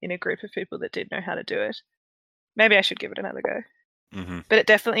in a group of people that did know how to do it. Maybe I should give it another go. Mm-hmm. But it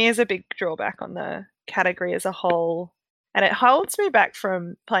definitely is a big drawback on the category as a whole. And it holds me back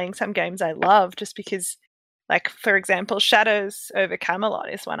from playing some games I love, just because, like, for example, Shadows over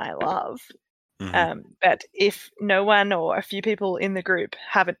Camelot is one I love. Mm-hmm. But if no one or a few people in the group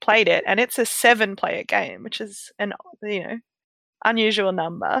haven't played it, and it's a 7-player game, which is an unusual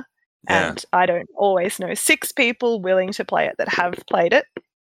number, and I don't always know 6 people willing to play it that have played it,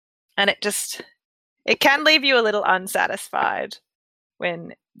 and it can leave you a little unsatisfied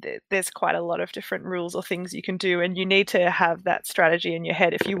when there's quite a lot of different rules or things you can do, and you need to have that strategy in your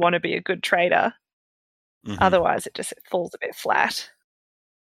head if you want to be a good trader. Mm-hmm. Otherwise, it falls a bit flat.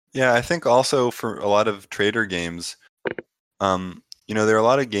 Yeah, I think also for a lot of trader games, there are a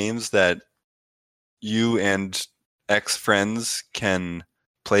lot of games that you and ex-friends can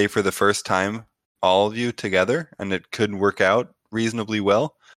play for the first time, all of you together, and it could work out reasonably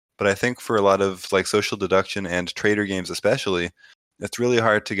well. But I think for a lot of like social deduction and trader games especially, it's really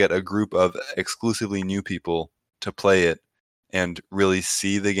hard to get a group of exclusively new people to play it and really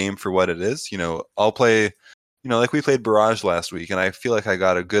see the game for what it is. I'll play, like we played Barrage last week, and I feel like I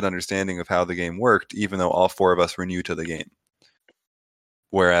got a good understanding of how the game worked, even though all 4 of us were new to the game.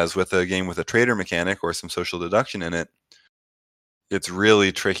 Whereas with a game with a trader mechanic or some social deduction in it, it's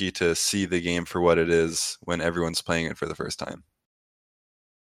really tricky to see the game for what it is when everyone's playing it for the first time.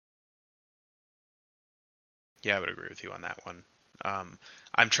 Yeah, I would agree with you on that one.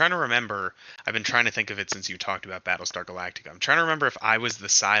 I'm trying to remember. I've been trying to think of it since you talked about Battlestar Galactica. I'm trying to remember if I was the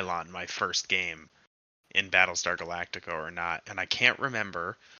Cylon my first game in Battlestar Galactica or not, and I can't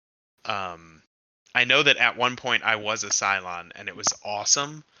remember. I know that at one point I was a Cylon, and it was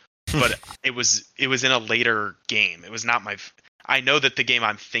awesome, but it was in a later game. It was not my. I know that the game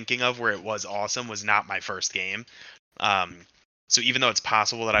I'm thinking of where it was awesome was not my first game. So even though it's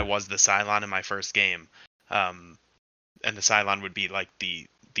possible that I was the Cylon in my first game, and the Cylon would be like the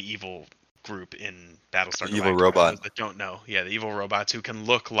evil group in Battlestar Galactica. Evil robot. For those that don't know. Yeah, the evil robots who can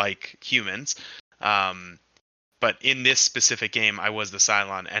look like humans. But in this specific game, I was the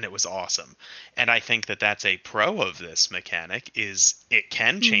Cylon, and it was awesome. And I think that that's a pro of this mechanic, is it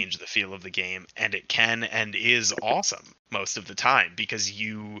can change the feel of the game, and it can and is awesome most of the time, because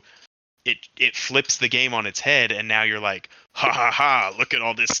it flips the game on its head, and now you're like, ha ha ha, look at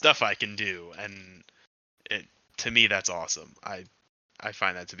all this stuff I can do. And to me, that's awesome. I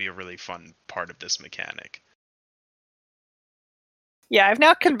find that to be a really fun part of this mechanic. Yeah, I've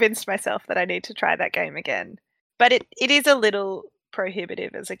now convinced myself that I need to try that game again. But it is a little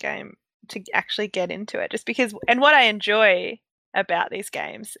prohibitive as a game to actually get into it, just because. And what I enjoy about these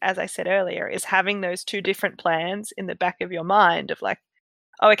games, as I said earlier, is having those 2 different plans in the back of your mind of like,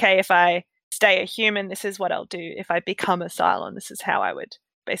 oh, okay, if I stay a human, this is what I'll do. If I become a Cylon, this is how I would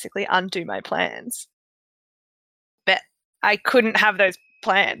basically undo my plans. But I couldn't have those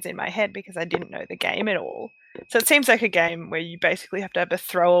plans in my head because I didn't know the game at all. So it seems like a game where you basically have to have a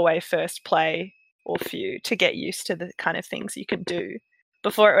throwaway first play or few to get used to the kind of things you can do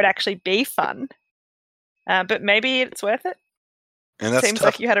before it would actually be fun. But maybe it's worth it. And that seems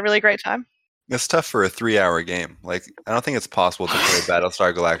like you had a really great time. It's tough for a 3-hour game. Like, I don't think it's possible to play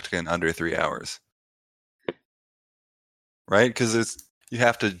Battlestar Galactica in under 3 hours. Right? Because you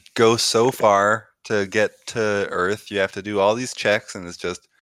have to go so far to get to Earth. You have to do all these checks, and it's just,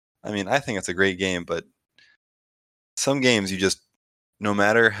 I mean, I think it's a great game, but some games you just, no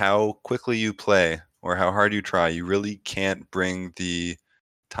matter how quickly you play or how hard you try, you really can't bring the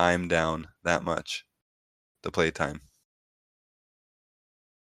time down that much, the play time.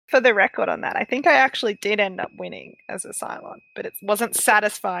 For the record on that, I think I actually did end up winning as a Cylon, but it wasn't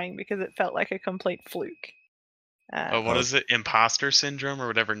satisfying because it felt like a complete fluke. What is it? Imposter syndrome or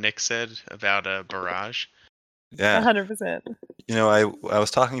whatever Nick said about a Barrage? Yeah. 100%. You know, I was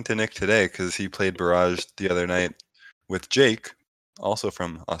talking to Nick today because he played Barrage the other night with Jake, also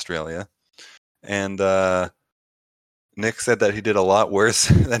from Australia. And Nick said that he did a lot worse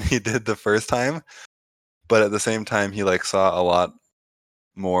than he did the first time. But at the same time, he saw a lot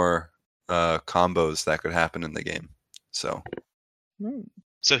more combos that could happen in the game. So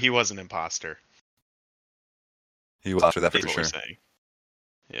he was an imposter. He was after that for sure.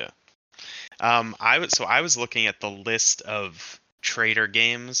 Yeah. I was looking at the list of Traitor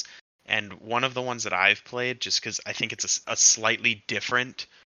games, and one of the ones that I've played, just because I think it's a slightly different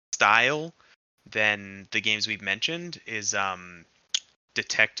style than the games we've mentioned, is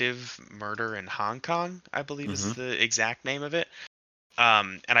Detective Murder in Hong Kong, I believe is the exact name of it.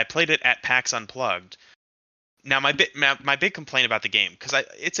 And I played it at PAX Unplugged. Now, my big complaint about the game, because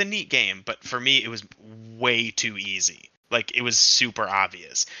it's a neat game, but for me, it was way too easy. Like, it was super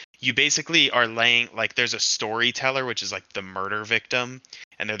obvious. You basically are laying, there's a storyteller, which is, the murder victim,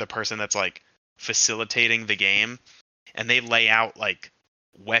 and they're the person that's, facilitating the game, and they lay out,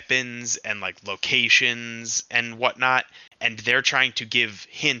 weapons and, locations and whatnot, and they're trying to give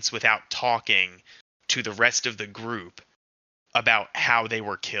hints without talking to the rest of the group about how they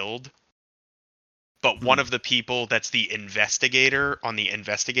were killed. But one of the people that's the investigator on the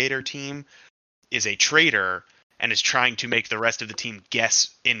investigator team is a traitor and is trying to make the rest of the team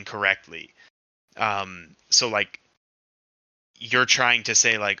guess incorrectly. So you're trying to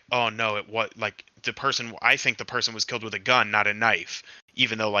say oh no, I think the person was killed with a gun, not a knife,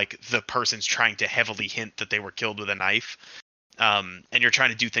 even though the person's trying to heavily hint that they were killed with a knife. And you're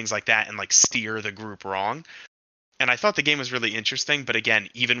trying to do things like that and steer the group wrong. And I thought the game was really interesting, but again,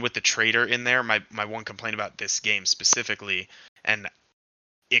 even with the traitor in there, my one complaint about this game specifically, and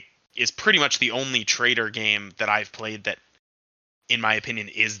it is pretty much the only traitor game that I've played that, in my opinion,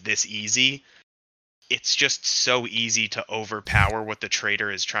 is this easy. It's just so easy to overpower what the traitor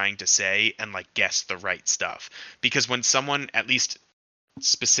is trying to say and guess the right stuff. Because when someone, at least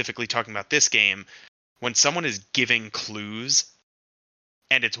specifically talking about this game, when someone is giving clues,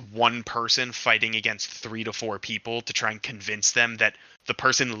 and it's one person fighting against 3 to 4 people to try and convince them that the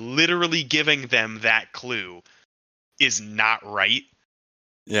person literally giving them that clue is not right.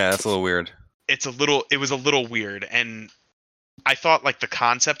 Yeah, that's a little weird. It was a little weird, and I thought the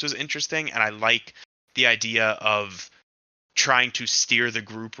concept was interesting, and I like the idea of trying to steer the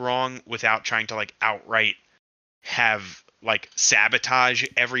group wrong without trying to outright have sabotage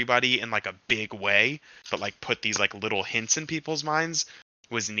everybody in a big way, but put these little hints in people's minds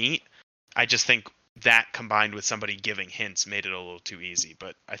was neat. I just think that combined with somebody giving hints made it a little too easy,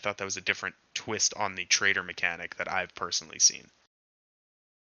 but I thought that was a different twist on the traitor mechanic that I've personally seen.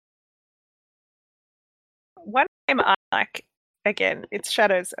 One game I like, again, it's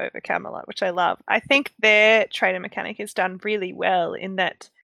Shadows over Camelot, which I love. I think their traitor mechanic is done really well in that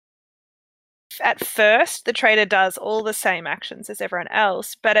at first the traitor does all the same actions as everyone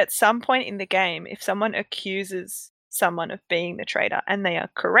else, but at some point in the game, if someone accuses someone of being the traitor and they are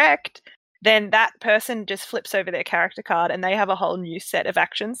correct, then that person just flips over their character card and they have a whole new set of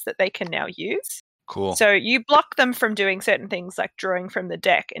actions that they can now use. Cool. So you block them from doing certain things like drawing from the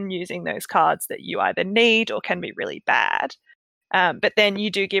deck and using those cards that you either need or can be really bad. But then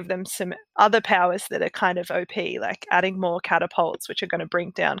you do give them some other powers that are kind of OP, like adding more catapults, which are going to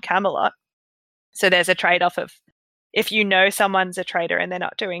bring down Camelot. So there's a trade-off of if you know someone's a traitor and they're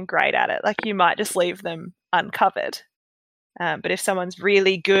not doing great at it, you might just leave them uncovered. But if someone's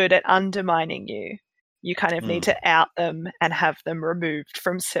really good at undermining you, you kind of need to out them and have them removed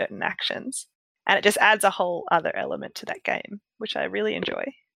from certain actions. And it just adds a whole other element to that game, which I really enjoy.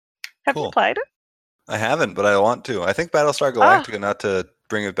 Have you played it? I haven't, but I want to. I think Battlestar Galactica, not to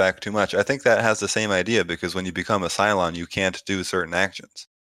bring it back too much, I think that has the same idea because when you become a Cylon, you can't do certain actions.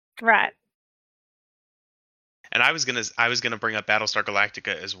 Right. And I was gonna bring up Battlestar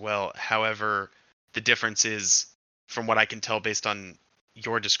Galactica as well. However, the difference is, from what I can tell based on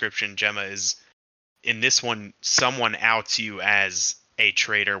your description, Gemma, is in this one someone outs you as a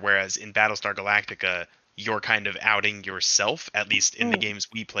traitor, whereas in Battlestar Galactica you're kind of outing yourself. At least in the games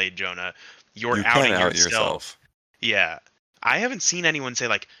we played, Jonah, you're outing yourself. Yeah. I haven't seen anyone say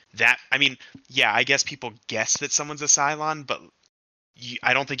like that. I mean, yeah, I guess people guess that someone's a Cylon, but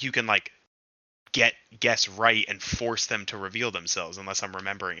I don't think you can like guess right and force them to reveal themselves unless I'm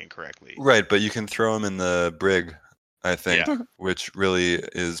remembering it correctly. Right, but you can throw them in the brig, I think, which really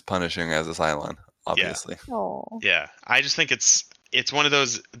is punishing as a Cylon, obviously. Yeah, I just think it's one of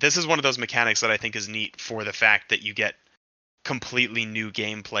those. This is one of those mechanics that I think is neat for the fact that you get completely new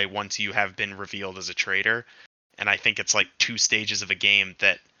gameplay once you have been revealed as a traitor, and I think it's like 2 stages of a game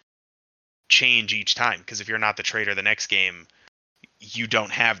that change each time. Because if you're not the traitor the next game, you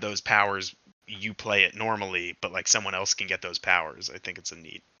don't have those powers. You play it normally, but like someone else can get those powers. I think it's a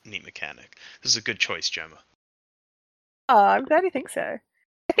neat mechanic. This is a good choice, Gemma. Oh, I'm glad you think so.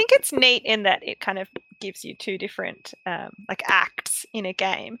 I think it's neat in that it kind of gives you 2 different like acts in a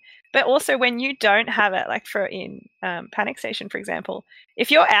game, but also when you don't have it, like in Panic Station, for example, if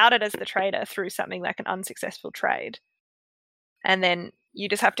you're outed as the traitor through something like an unsuccessful trade, and then you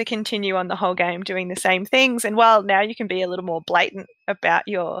just have to continue on the whole game doing the same things, and while now you can be a little more blatant about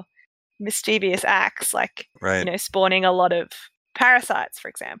your mischievous acts, like spawning a lot of parasites, for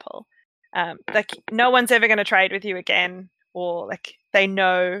example, like no one's ever going to trade with you again, or like they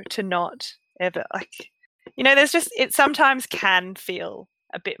know to not ever, like there's just, it sometimes can feel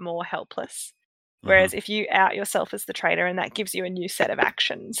a bit more helpless, whereas if you out yourself as the traitor and that gives you a new set of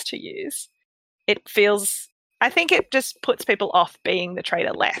actions to use, it feels, I think it just puts people off being the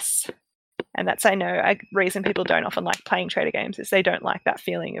traitor less. And that's, I know, a reason people don't often like playing traitor games is they don't like that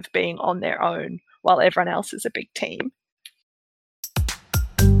feeling of being on their own while everyone else is a big team.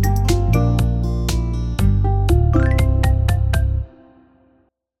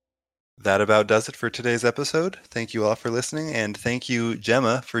 That about does it for today's episode. Thank you all for listening, and thank you,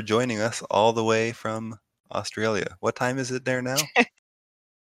 Gemma, for joining us all the way from Australia. What time is it there now?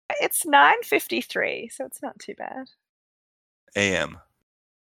 It's 9:53, so it's not too bad. AM.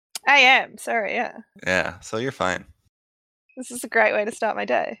 Sorry, yeah. Yeah, so you're fine. This is a great way to start my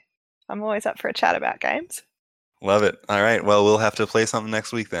day. I'm always up for a chat about games. Love it. All right, well, we'll have to play something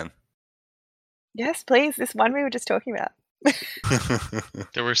next week then. Yes, please. This one we were just talking about.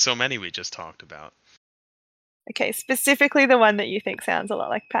 There were so many we just talked about. Okay, specifically the one that you think sounds a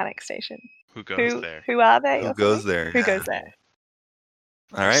lot like Panic Station. Who goes there? Who are they? Who goes there? Who goes there?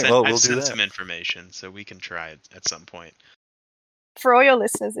 All right, well, we'll do that. Some information, so we can try it at some point. For all your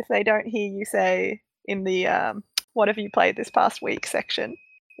listeners, if they don't hear you say in the what have you played this past week section,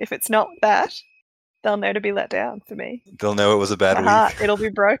 if it's not that, they'll know to be let down for me. They'll know it was a bad week. Heart, it'll be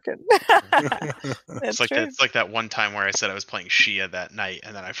broken. It's like that one time where I said I was playing Shia that night,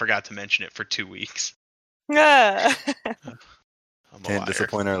 and then I forgot to mention it for 2 weeks. Can't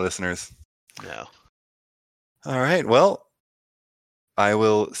disappoint our listeners. No. All right, well, I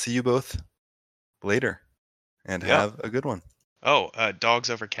will see you both later, and have a good one. Oh, dogs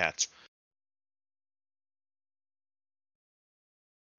over cats.